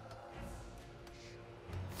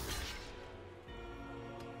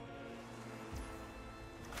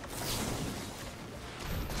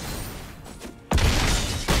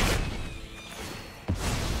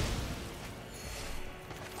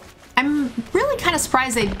 I'm really kind of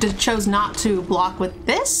surprised they chose not to block with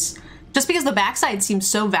this, just because the backside seems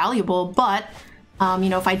so valuable, but, you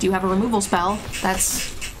know, if I do have a removal spell,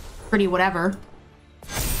 that's pretty whatever.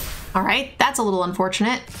 Alright, that's a little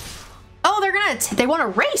unfortunate. Oh, they want to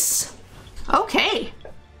race! Okay.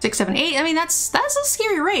 6, 7, 8, I mean, that's a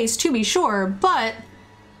scary race, to be sure, but...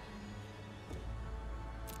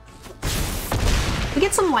 we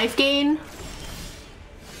get some life gain.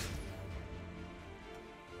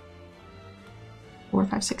 4,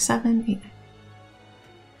 5, 6, 7, 8.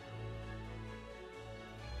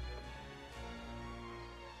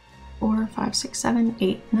 4, 5, 6, 7,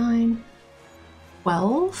 8, 9,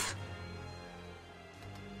 12.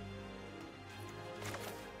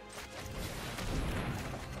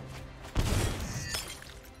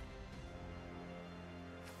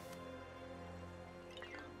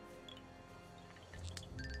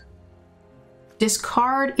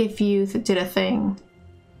 Discard if you did a thing.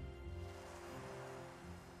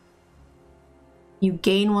 You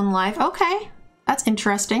gain 1 life. Okay, that's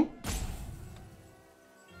interesting.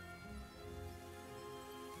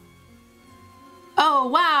 Oh,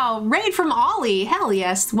 wow, raid from Ollie. Hell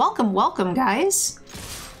yes. Welcome, welcome, guys.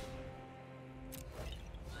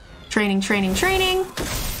 Training, training, training.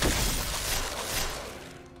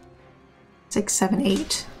 6, 7,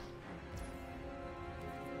 8.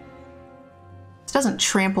 This doesn't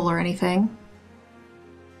trample or anything.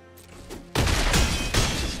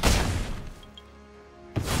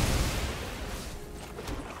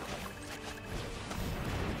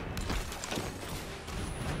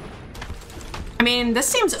 I mean, this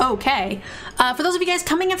seems okay. For those of you guys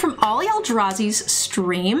coming in from Ollie Eldrazi's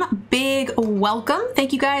stream, big welcome.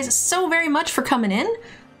 Thank you guys so very much for coming in.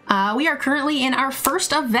 We are currently in our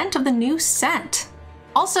first event of the new set.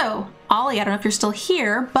 Also, Ollie, I don't know if you're still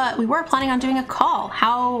here, but we were planning on doing a call.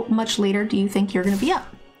 How much later do you think you're going to be up?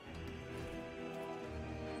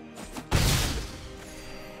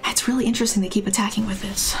 It's really interesting they keep attacking with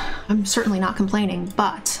this. I'm certainly not complaining,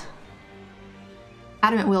 but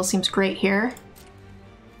Adamant Will seems great here.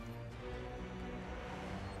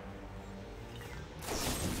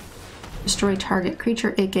 Destroy target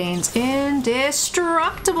creature, it gains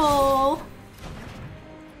indestructible.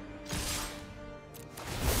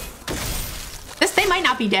 They might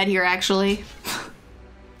not be dead here, actually.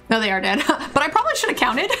 No, they are dead. But I probably should have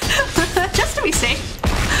counted, just to be safe.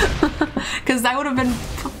 Because that would have been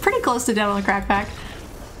pretty close to dead on the crack pack.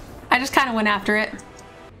 I just kind of went after it.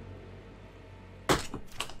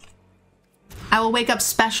 I will wake up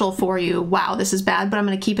special for you. Wow, this is bad, but I'm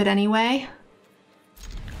going to keep it anyway.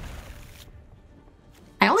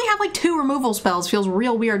 I only have like 2 removal spells. Feels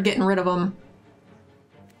real weird getting rid of them.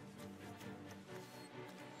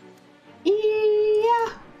 Yeah,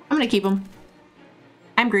 I'm gonna keep them.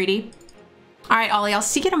 I'm greedy. All right, Ollie, I'll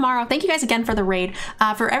see you tomorrow. Thank you guys again for the raid.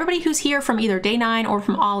 For everybody who's here from either day 9 or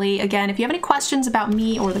from Ollie, again, if you have any questions about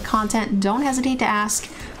me or the content, don't hesitate to ask.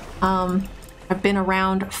 I've been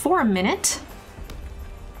around for a minute.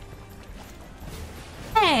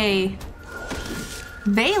 Hey,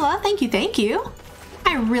 Vela, thank you, thank you.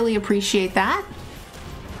 I really appreciate that.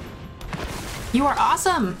 You are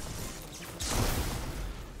awesome.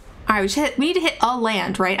 All right, we need to hit a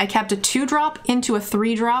land, right? I kept a 2-drop into a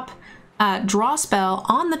 3-drop draw spell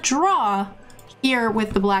on the draw here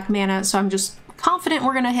with the black mana, so I'm just confident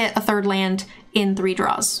we're gonna hit a 3rd land in 3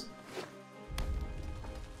 draws.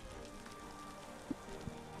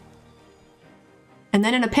 And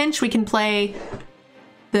then in a pinch, we can play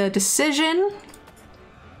the Decision.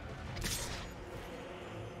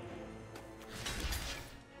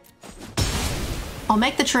 I'll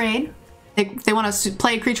make the trade. They want to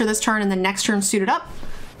play a creature this turn and then next turn suit it up.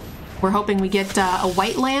 We're hoping we get a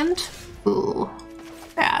white land. Ooh,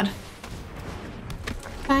 bad.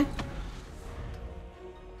 Okay.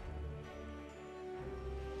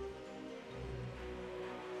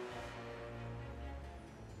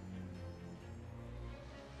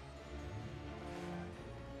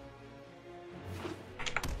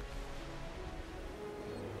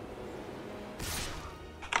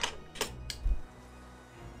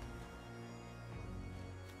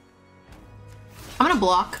 I'm gonna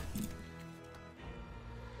block.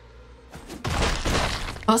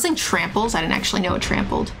 Oh, this thing tramples? I didn't actually know it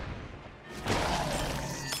trampled.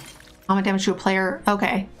 How much damage to a player?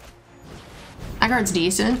 Okay. That card's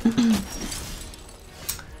decent.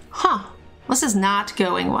 Huh. This is not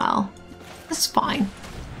going well. This is fine.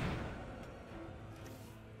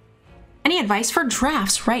 Any advice for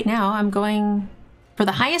drafts? Right now, I'm going for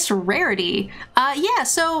the highest rarity. Yeah,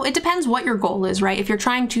 so it depends what your goal is, right? If you're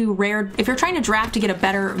trying to draft to get a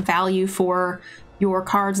better value for your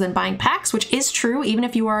cards than buying packs, which is true, even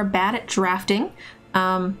if you are bad at drafting,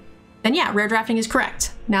 then yeah, rare drafting is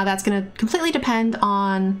correct. Now that's going to completely depend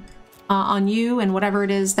on you and whatever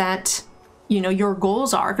it is that, you know, your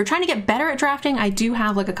goals are. If you're trying to get better at drafting, I do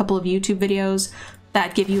have like a couple of YouTube videos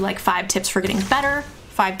that give you like 5 tips for getting better,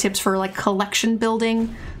 5 tips for like collection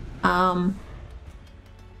building.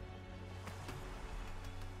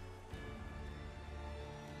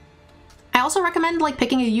 I also recommend like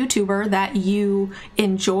picking a YouTuber that you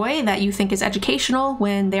enjoy, that you think is educational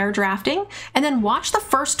when they're drafting, and then watch the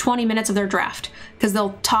first 20 minutes of their draft, because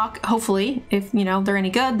they'll talk, hopefully, if you know they're any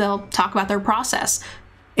good, they'll talk about their process,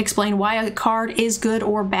 explain why a card is good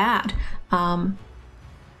or bad. And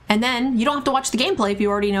then you don't have to watch the gameplay if you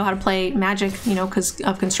already know how to play Magic, you know, because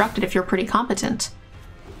of Constructed, if you're pretty competent.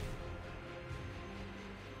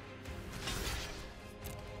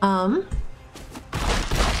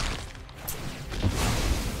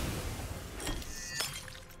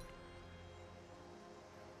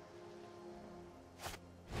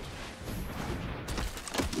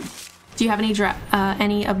 Do you have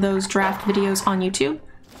any of those draft videos on YouTube?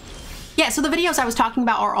 Yeah, so the videos I was talking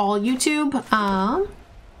about are all YouTube.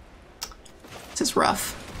 This is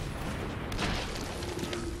rough.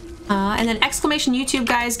 And then exclamation YouTube,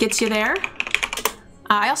 guys, gets you there.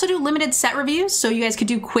 I also do limited set reviews, so you guys could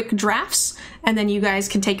do quick drafts, and then you guys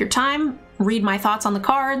can take your time, read my thoughts on the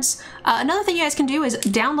cards. Another thing you guys can do is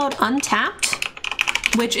download Untapped,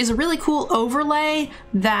 which is a really cool overlay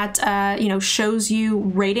that, you know, shows you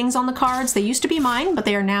ratings on the cards. They used to be mine, but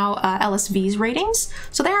they are now LSV's ratings.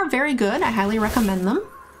 So they are very good. I highly recommend them.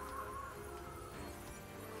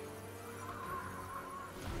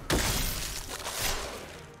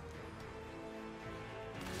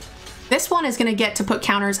 This one is going to get to put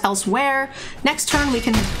counters elsewhere. Next turn we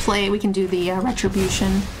can do the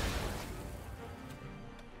Retribution.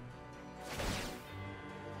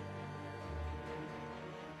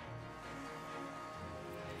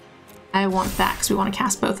 I want that because we want to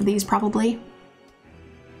cast both of these probably.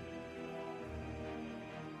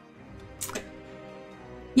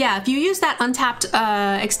 Yeah, if you use that Untapped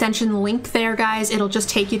extension link there, guys, it'll just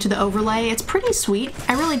take you to the overlay. It's pretty sweet.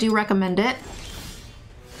 I really do recommend it.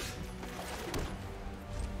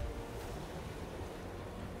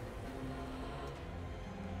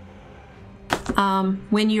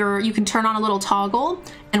 When you can turn on a little toggle,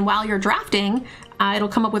 and while you're drafting, it'll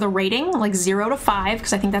come up with a rating, like 0 to 5,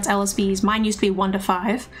 because I think that's LSV's. Mine used to be 1 to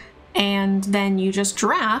 5. And then you just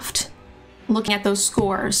draft, looking at those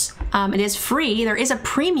scores. It is free. There is a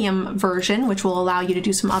premium version, which will allow you to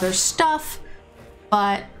do some other stuff,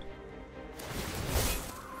 but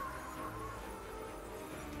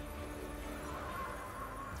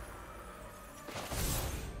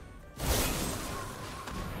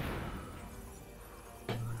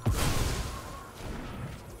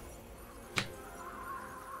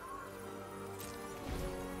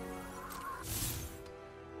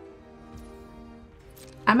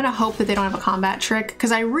I'm gonna hope that they don't have a combat trick,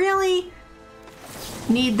 because I really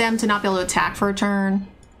need them to not be able to attack for a turn.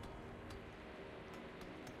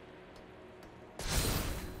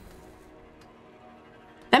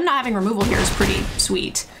 Them not having removal here is pretty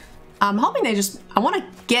sweet. I'm hoping they just... I want to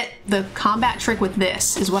get the combat trick with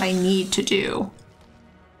this, is what I need to do.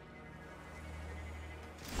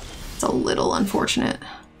 It's a little unfortunate.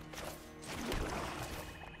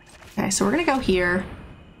 Okay, so we're gonna go here.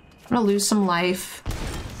 I'm gonna lose some life.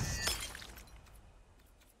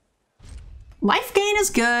 Life gain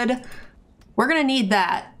is good. We're gonna need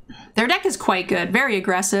that. Their deck is quite good, very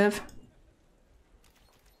aggressive.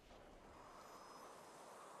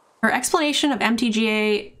 Her explanation of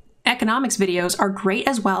MTGNerdGirl economics videos are great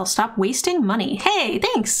as well. Stop wasting money. Hey,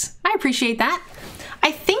 thanks. I appreciate that.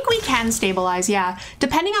 I think we can stabilize, yeah.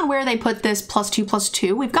 Depending on where they put this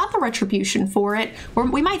 +2/+2, we've got the retribution for it.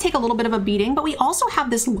 We might take a little bit of a beating, but we also have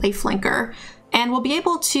this lifelinker. And we'll be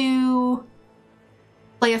able to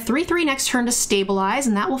play a 3/3 next turn to stabilize,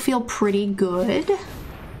 and that will feel pretty good.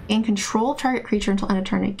 Gain control of target creature until end of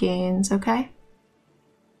turn it gains, okay.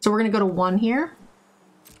 So we're gonna go to 1 here.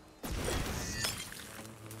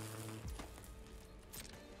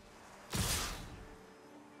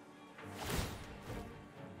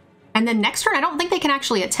 And then next turn, I don't think they can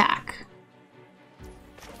actually attack.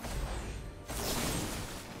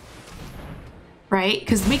 Right?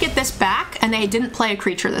 Because we get this back, and they didn't play a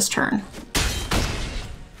creature this turn.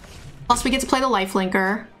 Plus, we get to play the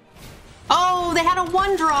lifelinker. Oh, they had a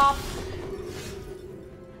 1-drop!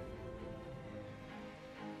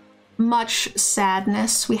 Much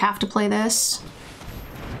sadness. We have to play this.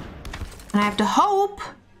 And I have to hope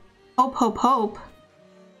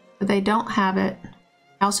that they don't have it.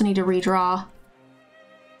 I also need to redraw.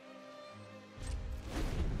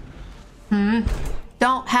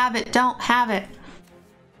 Don't have it, don't have it.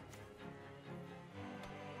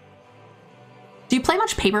 Do you play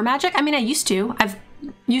much paper Magic? I mean, I used to. I've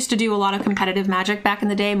used to do a lot of competitive Magic back in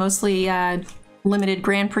the day, mostly limited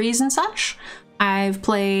Grand Prix and such. I've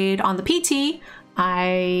played on the PT.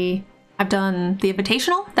 I've done the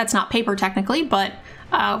Invitational. That's not paper technically, but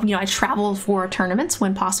you know, I travel for tournaments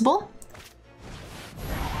when possible.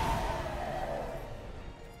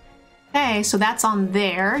 Okay, so that's on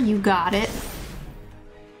there. You got it.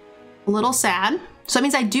 A little sad. So that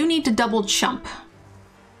means I do need to double chump.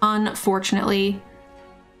 Unfortunately.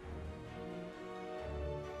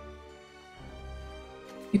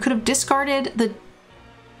 You could have discarded the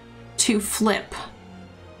 2 flip.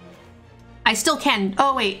 I still can.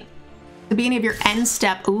 Oh, wait. The beginning of your end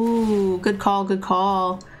step. Ooh, good call, good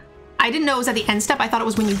call. I didn't know it was at the end step. I thought it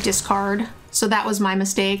was when you discard. So that was my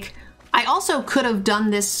mistake. I also could have done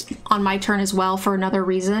this on my turn as well for another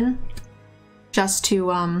reason. Just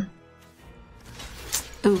to,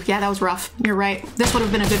 Ooh, yeah, that was rough. You're right. This would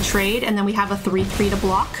have been a good trade, and then we have a 3/3 to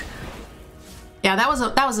block. Yeah, that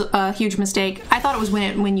was a huge mistake. I thought it was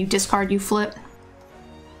when you discard, you flip.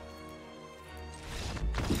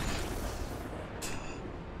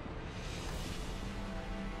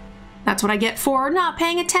 That's what I get for not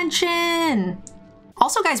paying attention.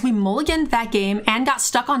 Also, guys, we mulliganed that game and got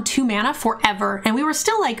stuck on 2 mana forever, and we were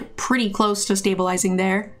still, like, pretty close to stabilizing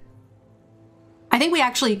there. I think we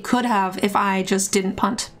actually could have if I just didn't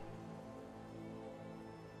punt.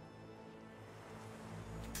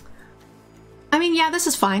 I mean, yeah, this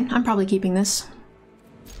is fine. I'm probably keeping this.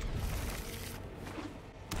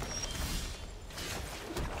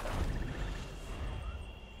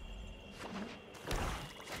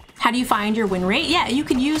 How do you find your win rate? Yeah, you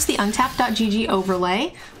could use the untapped.gg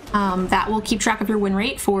overlay. That will keep track of your win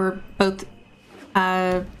rate for both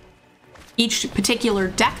each particular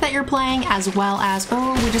deck that you're playing, as well as,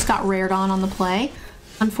 oh, we just got rared on the play.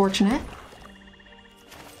 Unfortunate.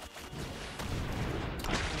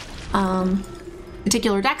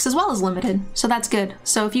 Particular decks as well as limited, so that's good.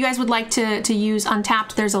 So if you guys would like to use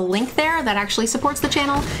Untapped, there's a link there that actually supports the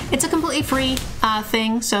channel. It's a completely free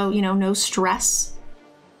thing, so, you know, no stress.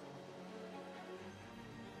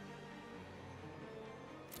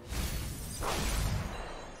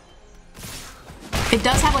 It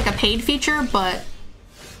does have like a paid feature, but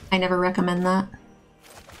I never recommend that.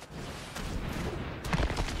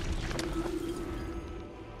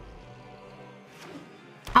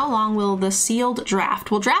 How long will the sealed draft?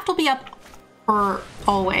 Well, draft will be up for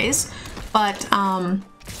always, but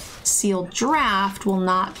sealed draft will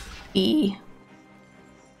not be.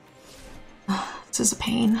 This is a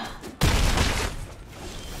pain.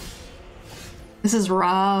 This is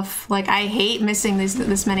rough. Like, I hate missing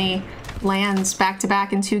this many lands back to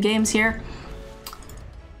back in 2 games here.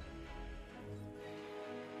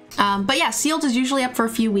 But yeah, sealed is usually up for a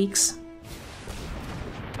few weeks.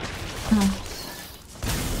 Oh.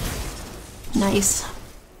 Nice.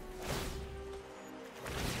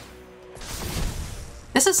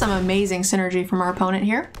 This is some amazing synergy from our opponent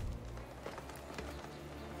here.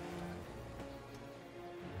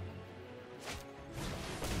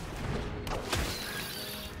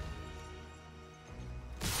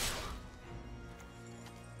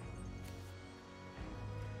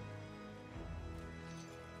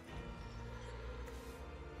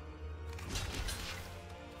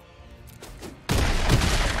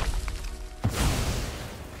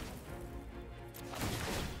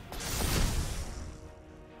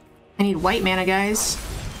 I need white mana, guys.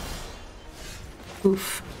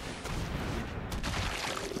 Oof.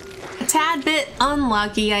 tad bit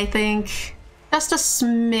unlucky, I think. Just a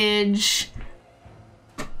smidge.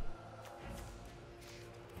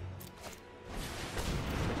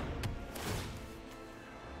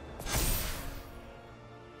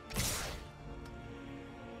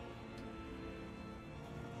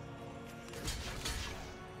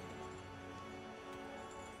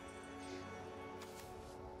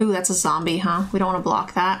 Ooh, that's a zombie, huh? We don't want to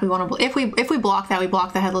block that. We want to if we block that, we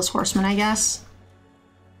block the Headless Horseman, I guess.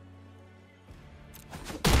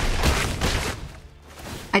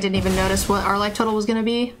 I didn't even notice what our life total was going to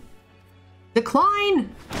be.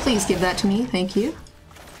 Decline! Please give that to me, thank you.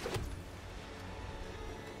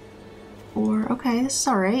 4, okay, this is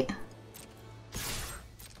alright.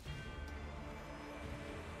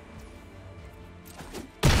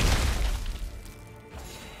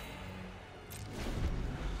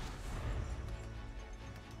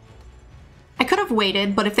 I could have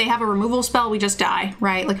waited, but if they have a removal spell, we just die,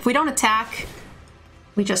 right? Like, if we don't attack,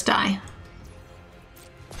 we just die.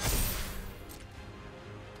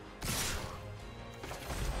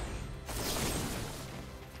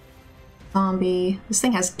 Zombie. This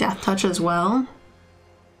thing has death touch as well.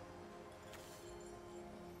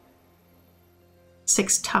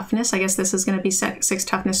 6 toughness. I guess this is going to be 6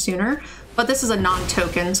 toughness sooner. But this is a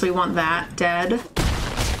non-token, so we want that dead.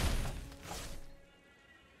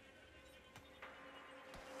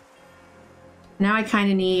 Now I kind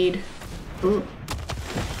of need... Ooh.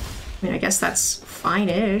 I mean, I guess that's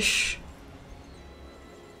fine-ish.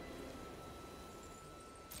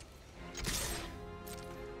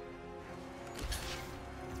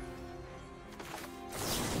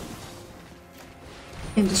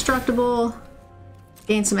 Indestructible.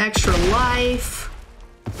 Gain some extra life.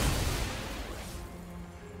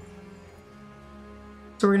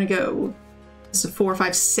 So we're gonna go... This is a 4,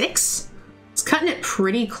 5, 6? It's cutting it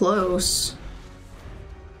pretty close.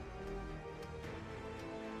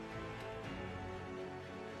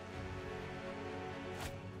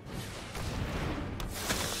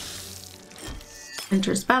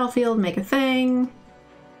 Enters battlefield, make a thing.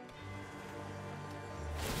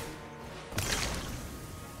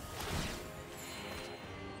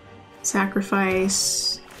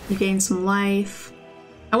 Sacrifice. You gain some life.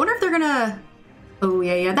 I wonder if they're gonna... Oh,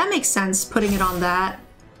 yeah, that makes sense. Putting it on that.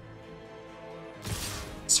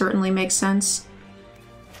 Certainly makes sense.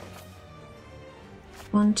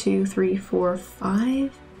 1, 2, 3, 4,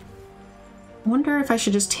 5. I wonder if I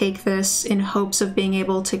should just take this in hopes of being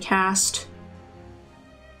able to cast...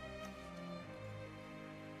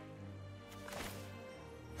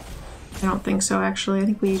 I don't think so, actually. I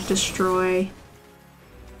think we destroy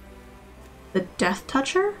the Death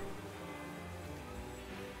Toucher?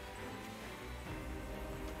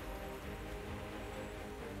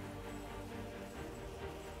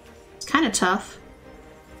 It's kind of tough.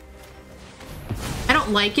 I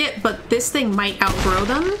don't like it, but this thing might outgrow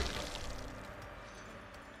them.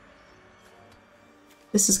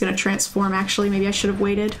 This is gonna transform, actually. Maybe I should have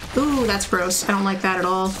waited. Ooh, that's gross. I don't like that at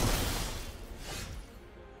all.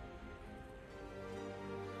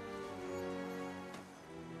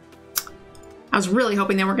 I was really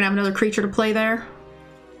hoping they weren't gonna have another creature to play there.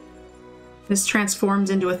 This transforms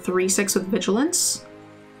into a 3/6 with Vigilance.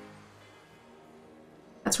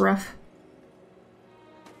 That's rough.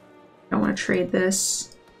 I don't want to trade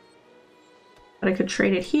this. But I could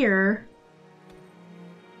trade it here.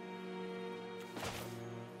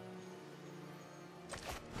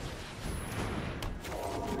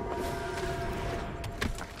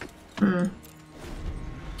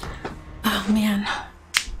 Oh, man.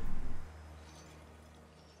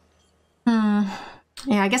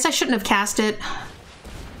 Yeah, I guess I shouldn't have cast it.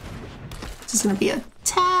 This is gonna be a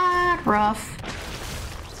tad rough.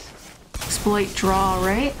 Exploit draw,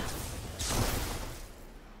 right?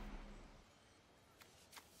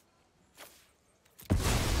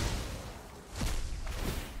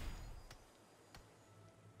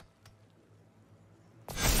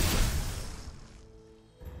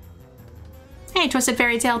 Hey, Twisted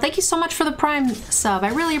Fairy Tale, thank you so much for the Prime sub. I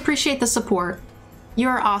really appreciate the support. You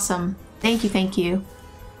are awesome. Thank you, thank you.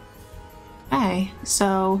 Okay,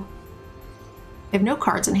 so we have no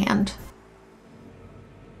cards in hand.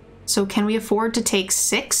 So can we afford to take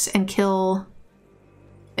 6 and kill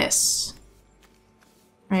this?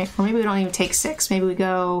 Right, or maybe we don't even take 6. Maybe we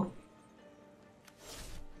go...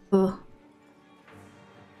 Ugh.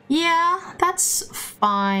 Yeah, that's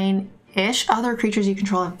fine-ish. Other creatures you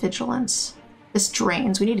control have vigilance. This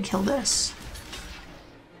drains. We need to kill this.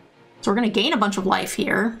 So we're gonna gain a bunch of life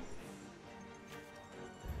here.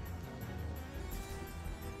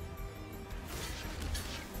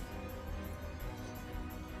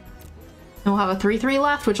 And we'll have a 3/3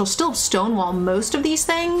 left, which will still stonewall most of these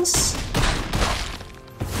things.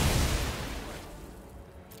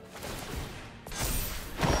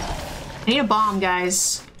 I need a bomb,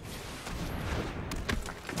 guys.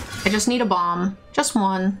 I just need a bomb. Just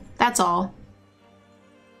one. That's all.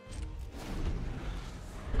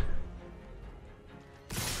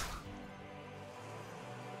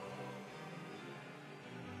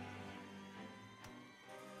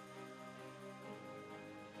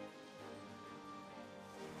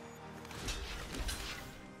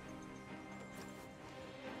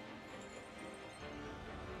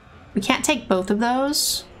 We can't take both of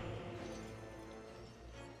those.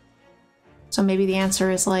 So maybe the answer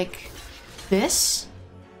is like this?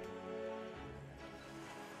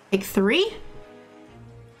 Take 3?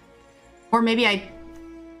 Or maybe I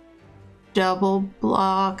double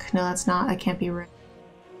block. No, that's not. That can't be right.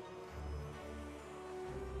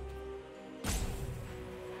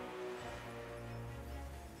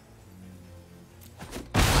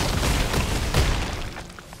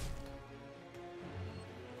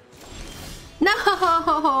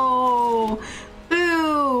 No!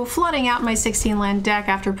 Boo! Flooding out my 16 land deck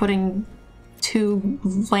after putting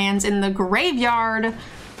 2 lands in the graveyard.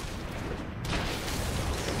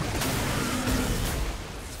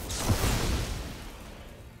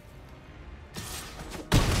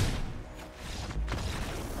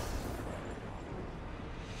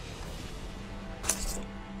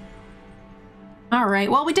 All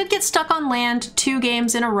right, well, we did get stuck on land 2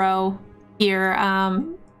 games in a row here.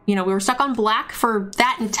 You know, we were stuck on black for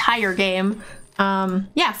that entire game.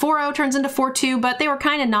 Yeah, 4-0 turns into 4-2, but they were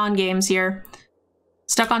kind of non-games here.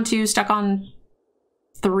 Stuck on 2, stuck on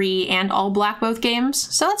 3, and all black both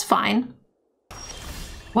games, so that's fine.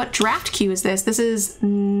 What draft queue is this? This is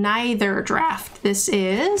neither draft. This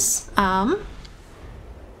is, yeah,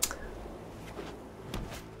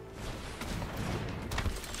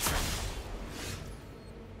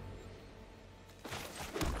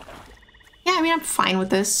 I mean, I'm fine with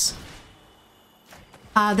this.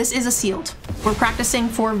 This is a sealed. We're practicing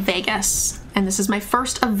for Vegas, and this is my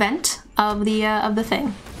first event of the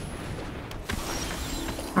thing.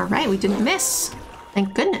 All right, we didn't miss.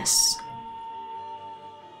 Thank goodness.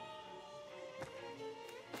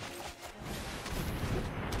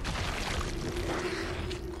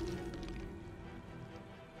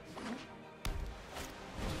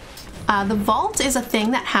 The vault is a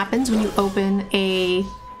thing that happens when you open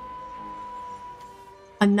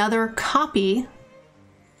another copy.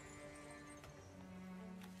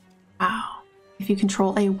 Wow. If you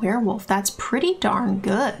control a werewolf, that's pretty darn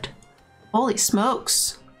good. Holy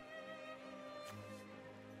smokes.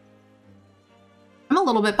 I'm a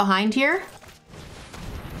little bit behind here.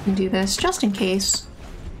 I can do this just in case.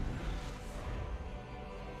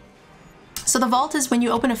 So the vault is when you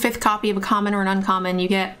open a 5th copy of a common or an uncommon, you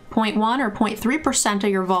get 0.1 or 0.3% of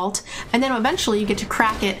your vault, and then eventually you get to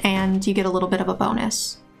crack it and you get a little bit of a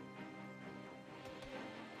bonus.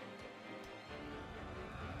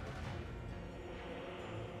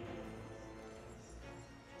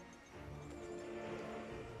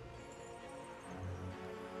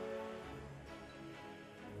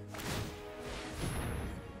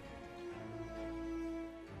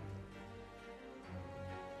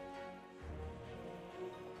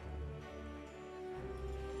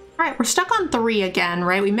 All right, we're stuck on 3 again,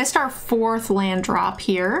 right? We missed our 4th land drop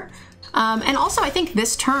here. And also, I think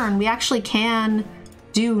this turn, we actually can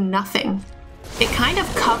do nothing. It kind of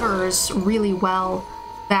covers really well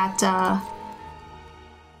that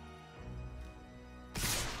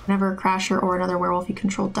whenever a Crasher or another werewolf you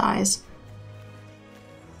control dies.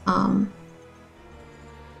 I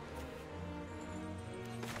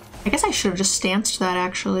guess I should have just stanced that,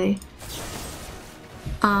 actually.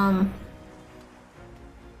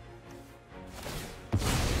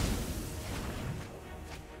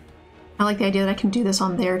 I like the idea that I can do this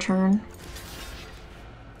on their turn.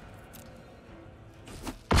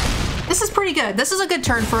 This is pretty good. This is a good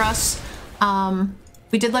turn for us.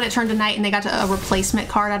 We did let it turn to night and they got a replacement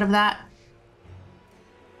card out of that.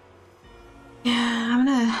 Yeah, I'm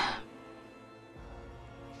gonna...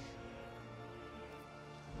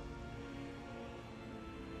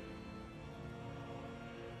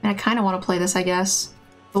 I kind of want to play this, I guess.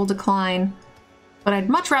 We'll decline. But I'd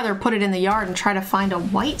much rather put it in the yard and try to find a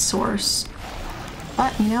white source.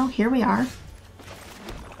 But, you know, here we are.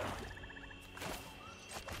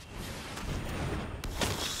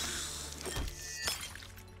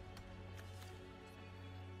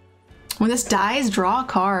 When this dies, draw a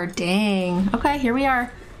card. Dang. Okay, here we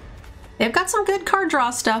are. They've got some good card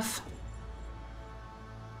draw stuff.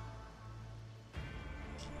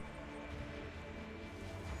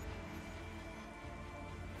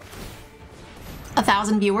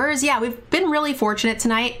 1,000 viewers. Yeah, we've been really fortunate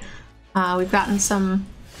tonight. We've gotten some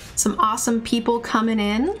awesome people coming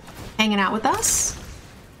in, hanging out with us.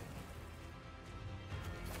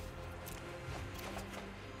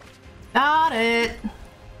 Got it.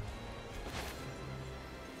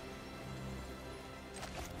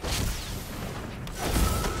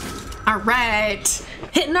 All right,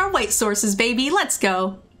 hitting our white sources, baby. Let's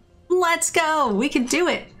go. Let's go. We can do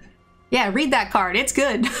it. Yeah, read that card. It's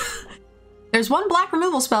good. There's one black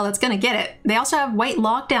removal spell that's gonna get it. They also have white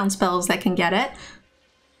lockdown spells that can get it.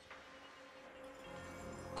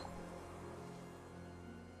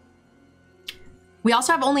 We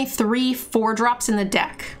also have only 3 4-drops in the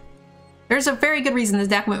deck. There's a very good reason this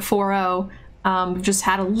deck went 4-0. We've just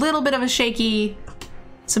had a little bit of a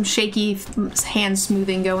some shaky hand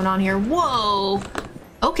smoothing going on here. Whoa!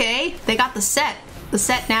 Okay, they got the set. The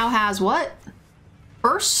set now has what?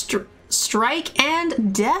 First Strike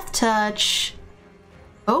and Death Touch.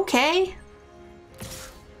 Okay.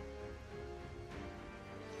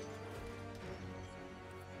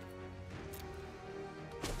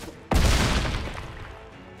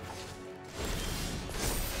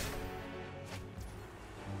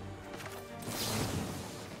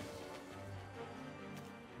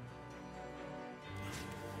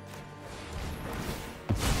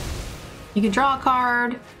 You can draw a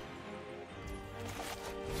card.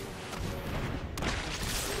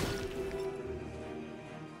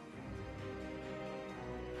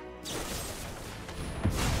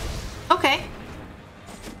 Okay.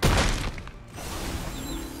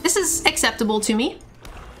 This is acceptable to me.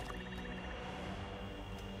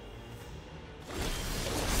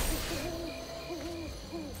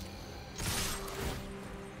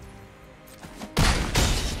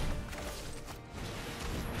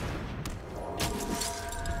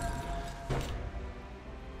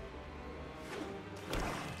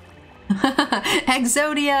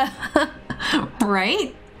 Exodia.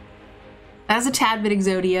 Right? That's a tad bit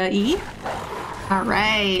Exodia-y. All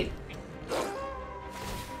right.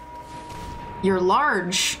 You're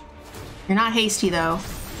large. You're not hasty, though.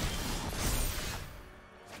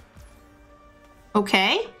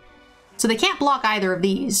 Okay. So they can't block either of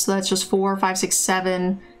these. So that's just 4, 5, 6,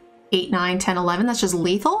 7, 8, 9, 10, 11. That's just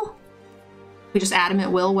lethal. We just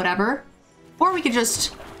Adamant Will, whatever. Or we could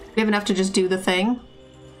just... We have enough to just do the thing.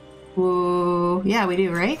 Whoa. Yeah, we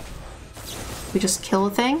do, right? We just kill a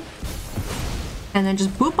thing. And then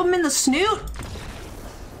just boop them in the snoot.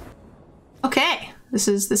 Okay. This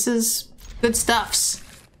is good stuffs.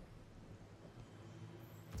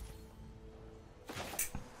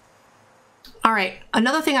 All right.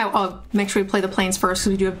 Another thing I'll make sure we play the planes first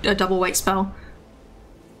because we do a double white spell.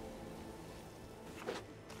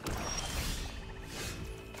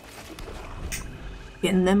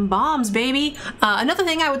 Getting them bombs, baby. Another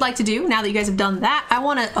thing I would like to do, now that you guys have done that, I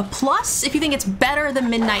want a plus if you think it's better than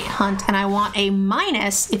Midnight Hunt, and I want a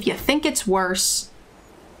minus if you think it's worse.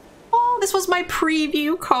 Oh, this was my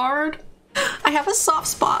preview card. I have a soft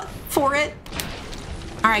spot for it.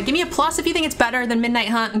 All right, give me a plus if you think it's better than Midnight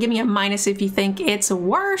Hunt, and give me a minus if you think it's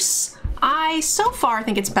worse. I, so far,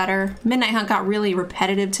 think it's better. Midnight Hunt got really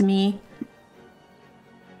repetitive to me.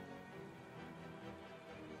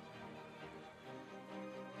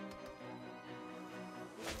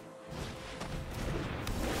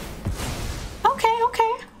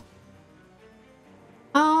 Okay.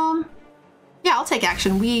 Yeah, I'll take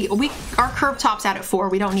action. Our curve tops out at 4.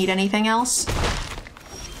 We don't need anything else.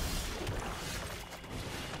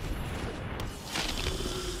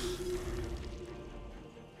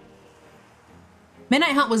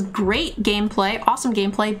 Midnight Hunt was great gameplay, awesome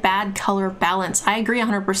gameplay, bad color balance. I agree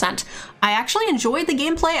 100%. I actually enjoyed the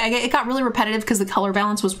gameplay. It got really repetitive because the color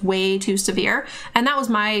balance was way too severe, and that was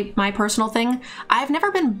my personal thing. I've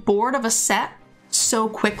never been bored of a set so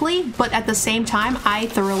quickly, but at the same time, I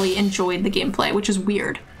thoroughly enjoyed the gameplay, which is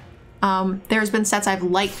weird. There's been sets I've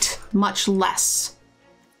liked much less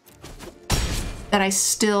that I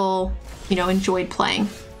still, enjoyed playing.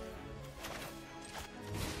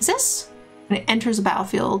 Is this? When it enters a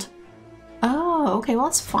battlefield. Oh, okay, well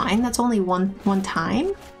that's fine. That's only one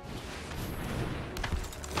time.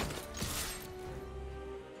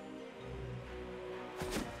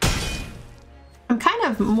 I'm kind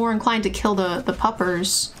of more inclined to kill the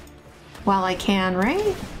puppers while I can,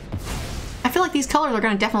 right? I feel like these colors are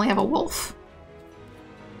going to definitely have a wolf.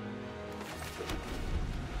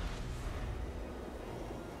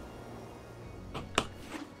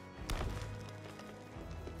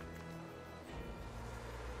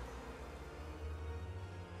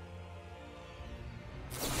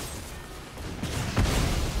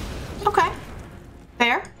 Okay.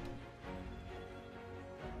 Fair.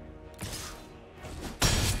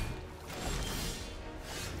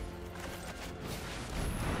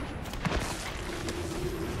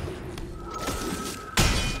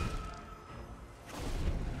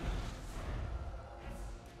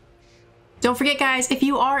 Don't forget, guys, if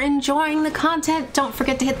you are enjoying the content, don't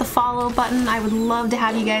forget to hit the follow button. I would love to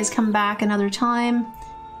have you guys come back another time.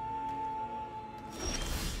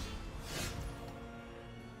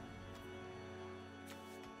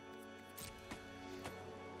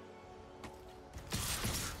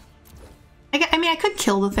 I mean, I could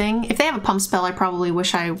kill the thing. If they have a pump spell, I probably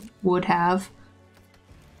wish I would have.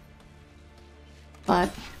 But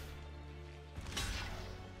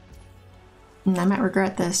I might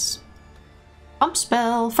regret this. Pump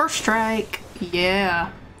spell, first strike.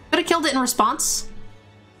 Yeah. Could have killed it in response.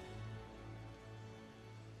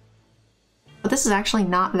 But this is actually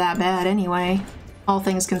not that bad anyway, all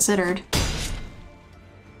things considered.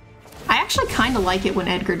 I actually kind of like it when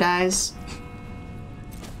Edgar dies.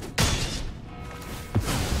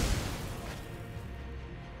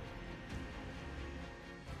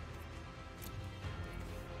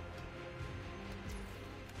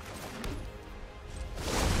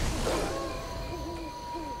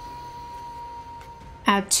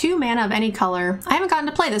 Add 2 mana of any color. I haven't gotten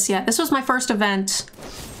to play this yet. This was my first event.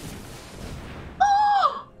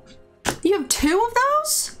 Oh! You have 2 of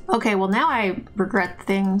those? Okay, well now I regret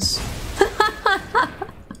things.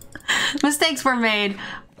 Mistakes were made.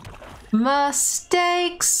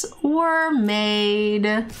 Mistakes were made.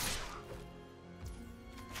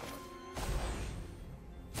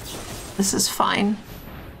 This is fine.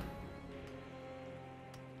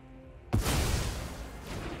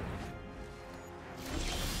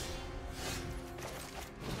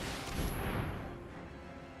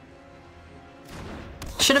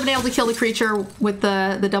 Should have been able to kill the creature with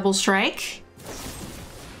the double strike.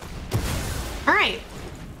 All right.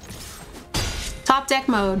 Top deck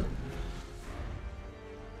mode.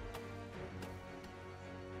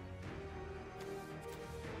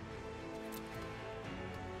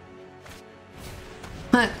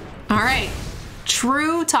 All right.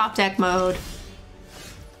 True top deck mode.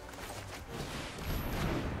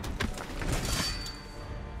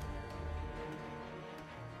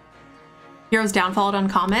 Hero's Downfall at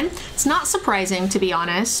uncommon. It's not surprising, to be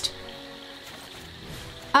honest.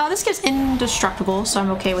 This gives indestructible, so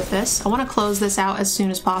I'm okay with this. I want to close this out as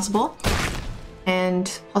soon as possible. And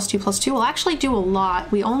 +2/+2 will actually do a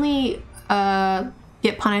lot. We only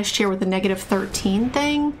get punished here with the -13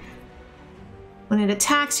 thing. When it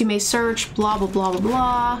attacks, you may search, blah, blah, blah, blah,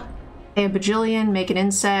 blah. Pay a bajillion, make an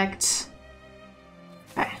insect.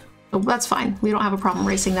 Okay, so that's fine. We don't have a problem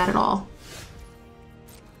racing that at all.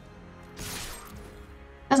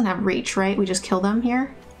 Doesn't have reach, right? We just kill them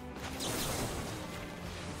here.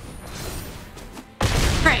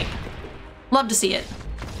 Great. Love to see it.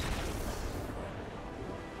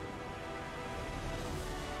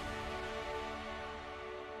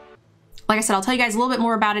 Like I said, I'll tell you guys a little bit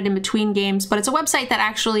more about it in between games, but it's a website that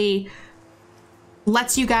actually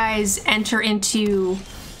lets you guys enter into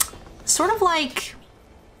sort of like,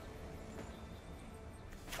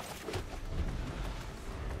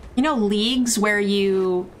 you know, leagues where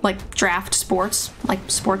you like draft sports, like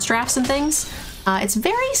sports drafts and things. It's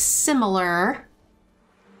very similar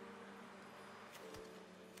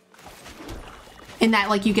in that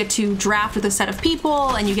like you get to draft with a set of people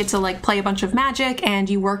and you get to like play a bunch of Magic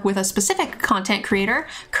and you work with a specific content creator.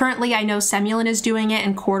 Currently, I know Semulin is doing it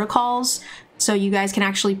and Corticalls, so you guys can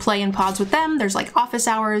actually play in pods with them. There's like office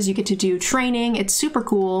hours, you get to do training. It's super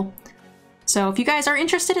cool. So if you guys are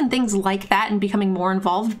interested in things like that and becoming more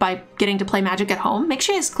involved by getting to play Magic at home, make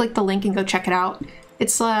sure you just click the link and go check it out.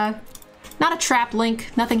 It's not a trap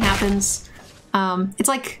link, nothing happens. It's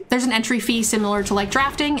like there's an entry fee similar to like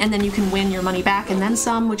drafting, and then you can win your money back and then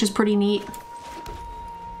some, which is pretty neat.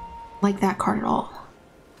 Like that card at all.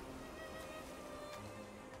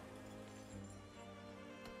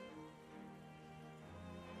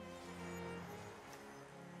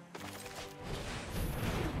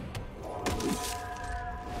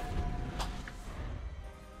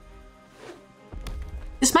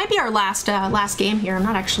 This might be our last game here. I'm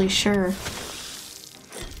not actually sure.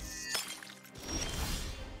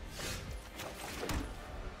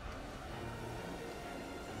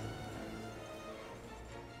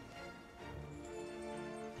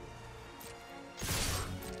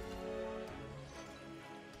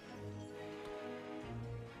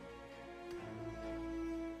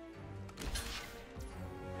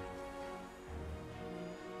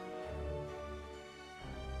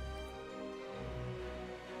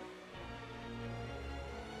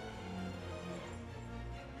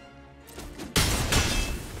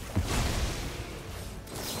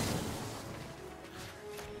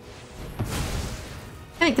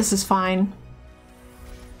 I think this is fine.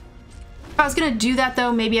 If I was gonna do that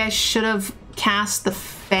though, maybe I should have cast the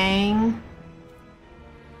Fang.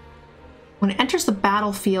 When it enters the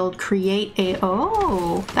battlefield, create a...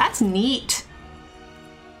 Oh, that's neat.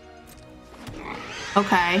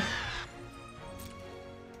 Okay.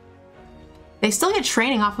 They still get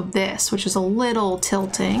training off of this, which is a little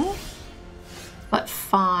tilting. But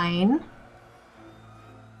fine.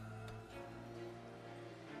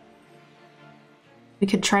 We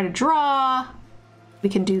could try to draw. We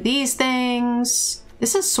can do these things.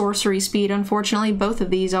 This is sorcery speed, unfortunately. Both of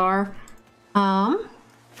these are.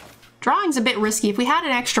 Drawing's a bit risky. If we had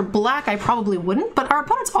an extra black, I probably wouldn't, but our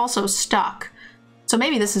opponent's also stuck. So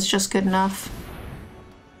maybe this is just good enough.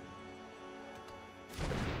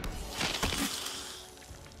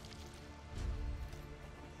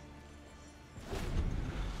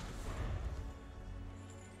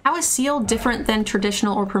 How is sealed different than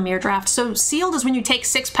traditional or premier draft? So sealed is when you take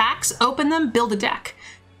 6 packs, open them, build a deck.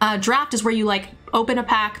 Draft is where you like open a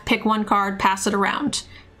pack, pick 1 card, pass it around.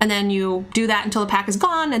 And then you do that until the pack is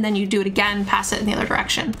gone, and then you do it again, pass it in the other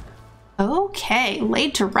direction. Okay,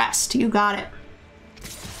 laid to rest. You got it.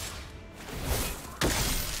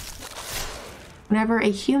 Whenever a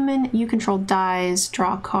human you control dies,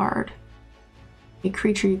 draw a card. A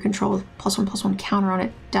creature you control with +1/+1 counter on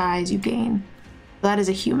it dies, you gain. That is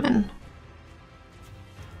a human.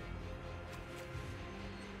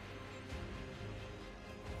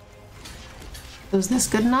 So is this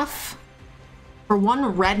good enough? For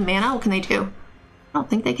 1 red mana, what can they do? I don't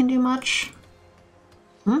think they can do much.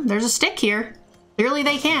 There's a stick here. Clearly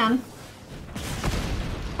they can.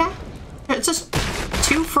 Okay. It's just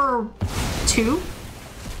 2 for 2.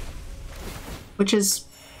 Which is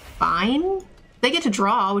fine. They get to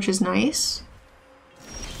draw, which is nice.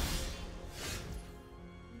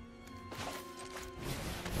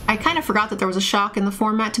 I kind of forgot that there was a shock in the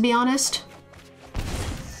format, to be honest.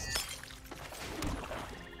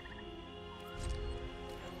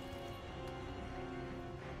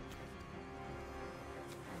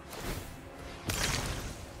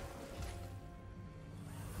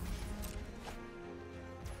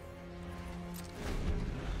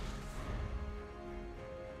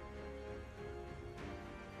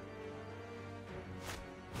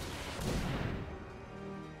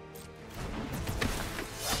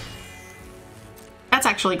 That's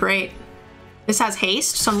actually great. This has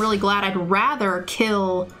haste, so I'm really glad. I'd rather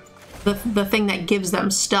kill the thing that gives them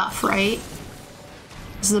stuff, right?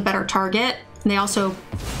 This is a better target. And they also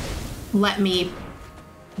let me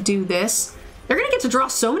do this. They're gonna get to draw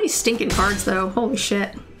so many stinking cards, though. Holy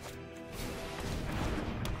shit.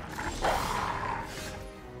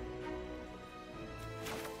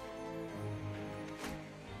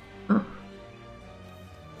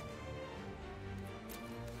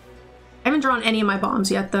 I haven't drawn any of my bombs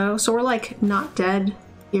yet, though, so we're, like, not dead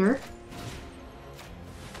here.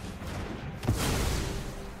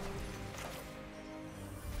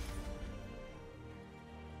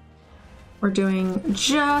 We're doing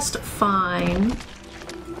just fine.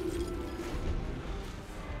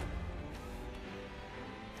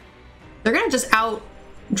 They're gonna just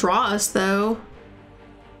out-draw us, though.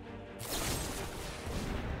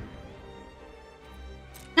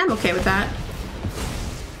 I'm okay with that.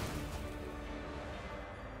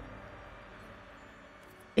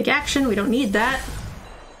 Take action, we don't need that.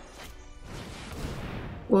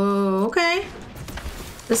 Whoa, okay.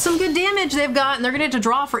 There's some good damage they've got, and they're gonna have to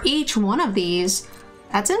draw for each one of these.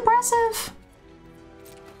 That's impressive.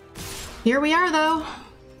 Here we are, though.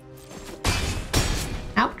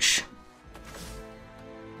 Ouch.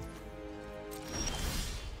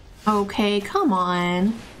 Okay, come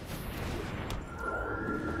on.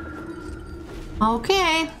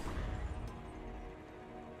 Okay.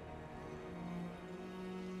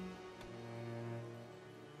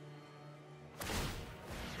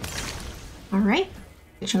 All right,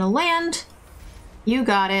 kitchen a land. You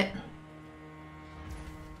got it.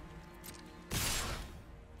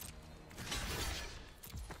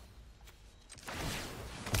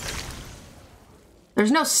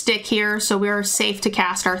 There's no stick here, so we're safe to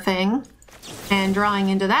cast our thing. And drawing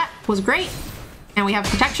into that was great. And we have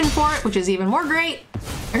protection for it, which is even more great.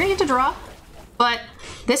 They're gonna get to draw, but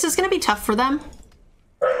this is gonna be tough for them.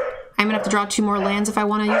 I'm gonna have to draw 2 more lands if I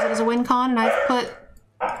want to use it as a win con, and I've put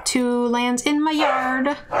 2 lands in my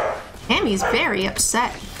yard. Tammy's very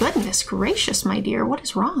upset. Goodness gracious, my dear. What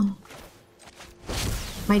is wrong?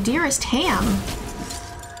 My dearest Ham.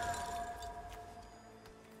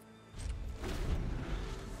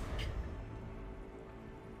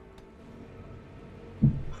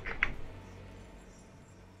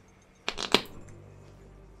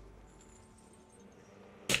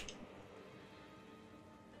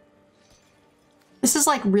 This is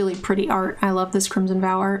like really pretty art. I love this Crimson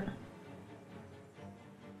Vow art.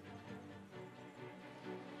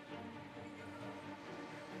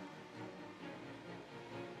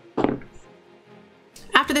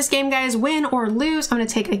 after this game, guys, win or lose, I'm gonna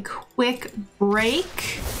take a quick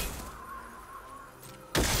break.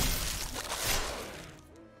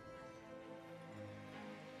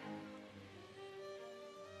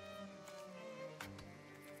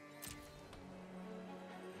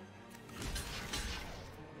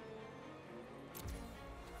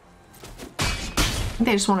 I think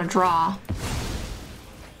they just want to draw,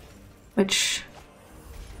 which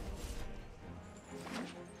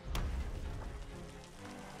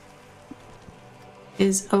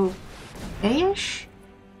is okay-ish.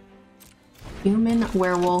 Human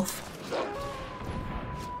werewolf.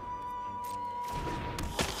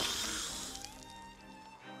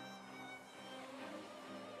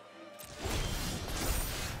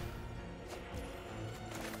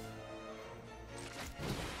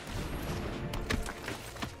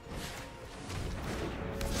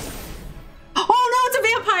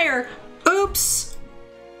 Oops.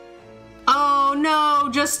 Oh no,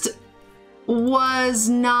 just was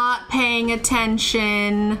not paying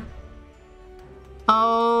attention.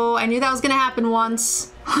 Oh, I knew that was gonna happen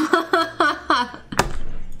once. I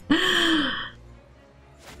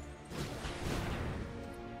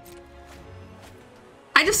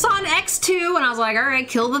just saw an X2 and I was like, all right,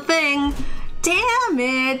 kill the thing. Damn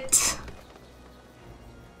it.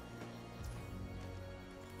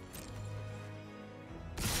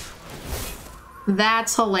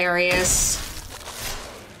 That's hilarious.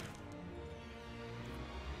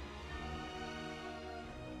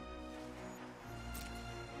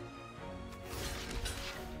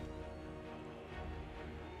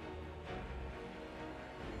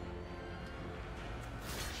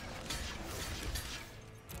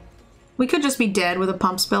 We could just be dead with a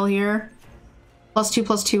pump spell here.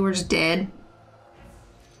 +2/+2, we're just dead.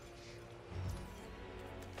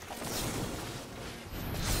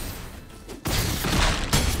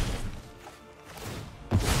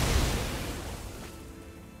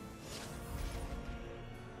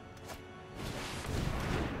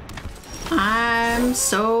 I'm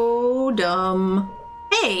so dumb.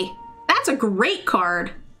 Hey, that's a great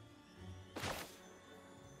card.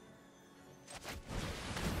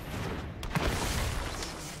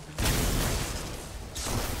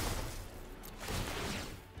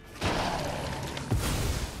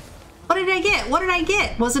 What did I get? What did I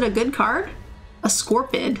get? Was it a good card? A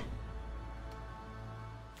Scorpid.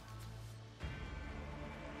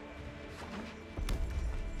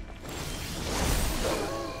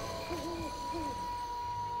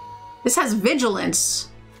 This has vigilance.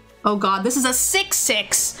 Oh god, this is a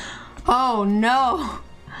 6/6. Oh no.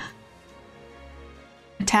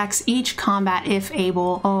 Attacks each combat if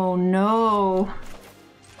able. Oh no.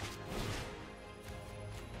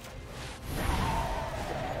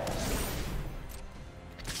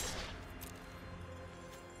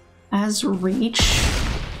 As reach.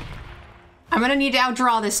 I'm gonna need to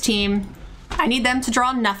outdraw this team. I need them to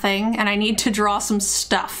draw nothing, and I need to draw some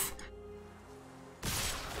stuff.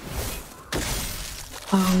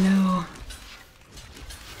 Oh no.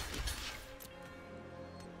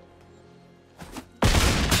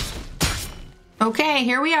 Okay,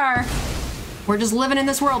 here we are. We're just living in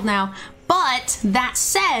this world now. But that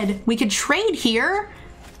said, we could trade here.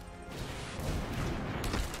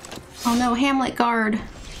 Oh no, Hamlet Guard.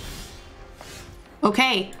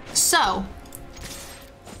 Okay, so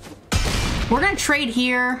we're gonna trade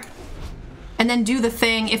here and then do the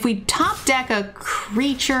thing. If we top deck a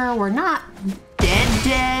creature, we're not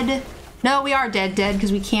dead. No, we are dead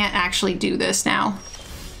because we can't actually do this now.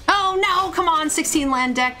 Oh no, come on, 16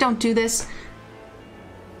 land deck, don't do this.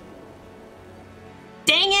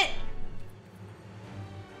 Dang it.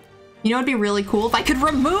 You know, it'd be really cool if I could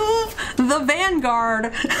remove the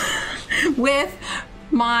Vanguard with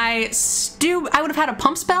my I would have had a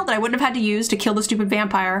pump spell that I wouldn't have had to use to kill the stupid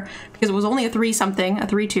vampire because it was only a 3-something, a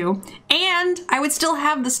 3/2, and I would still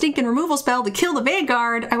have the stinking removal spell to kill the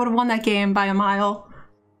Vanguard. I would have won that game by a mile.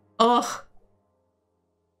 Ugh.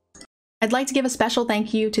 I'd like to give a special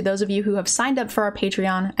thank you to those of you who have signed up for our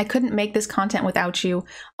Patreon. I couldn't make this content without you.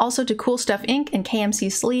 Also to Cool Stuff Inc. and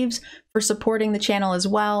KMC Sleeves for supporting the channel as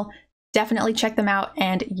well. Definitely check them out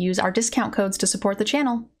and use our discount codes to support the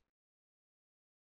channel.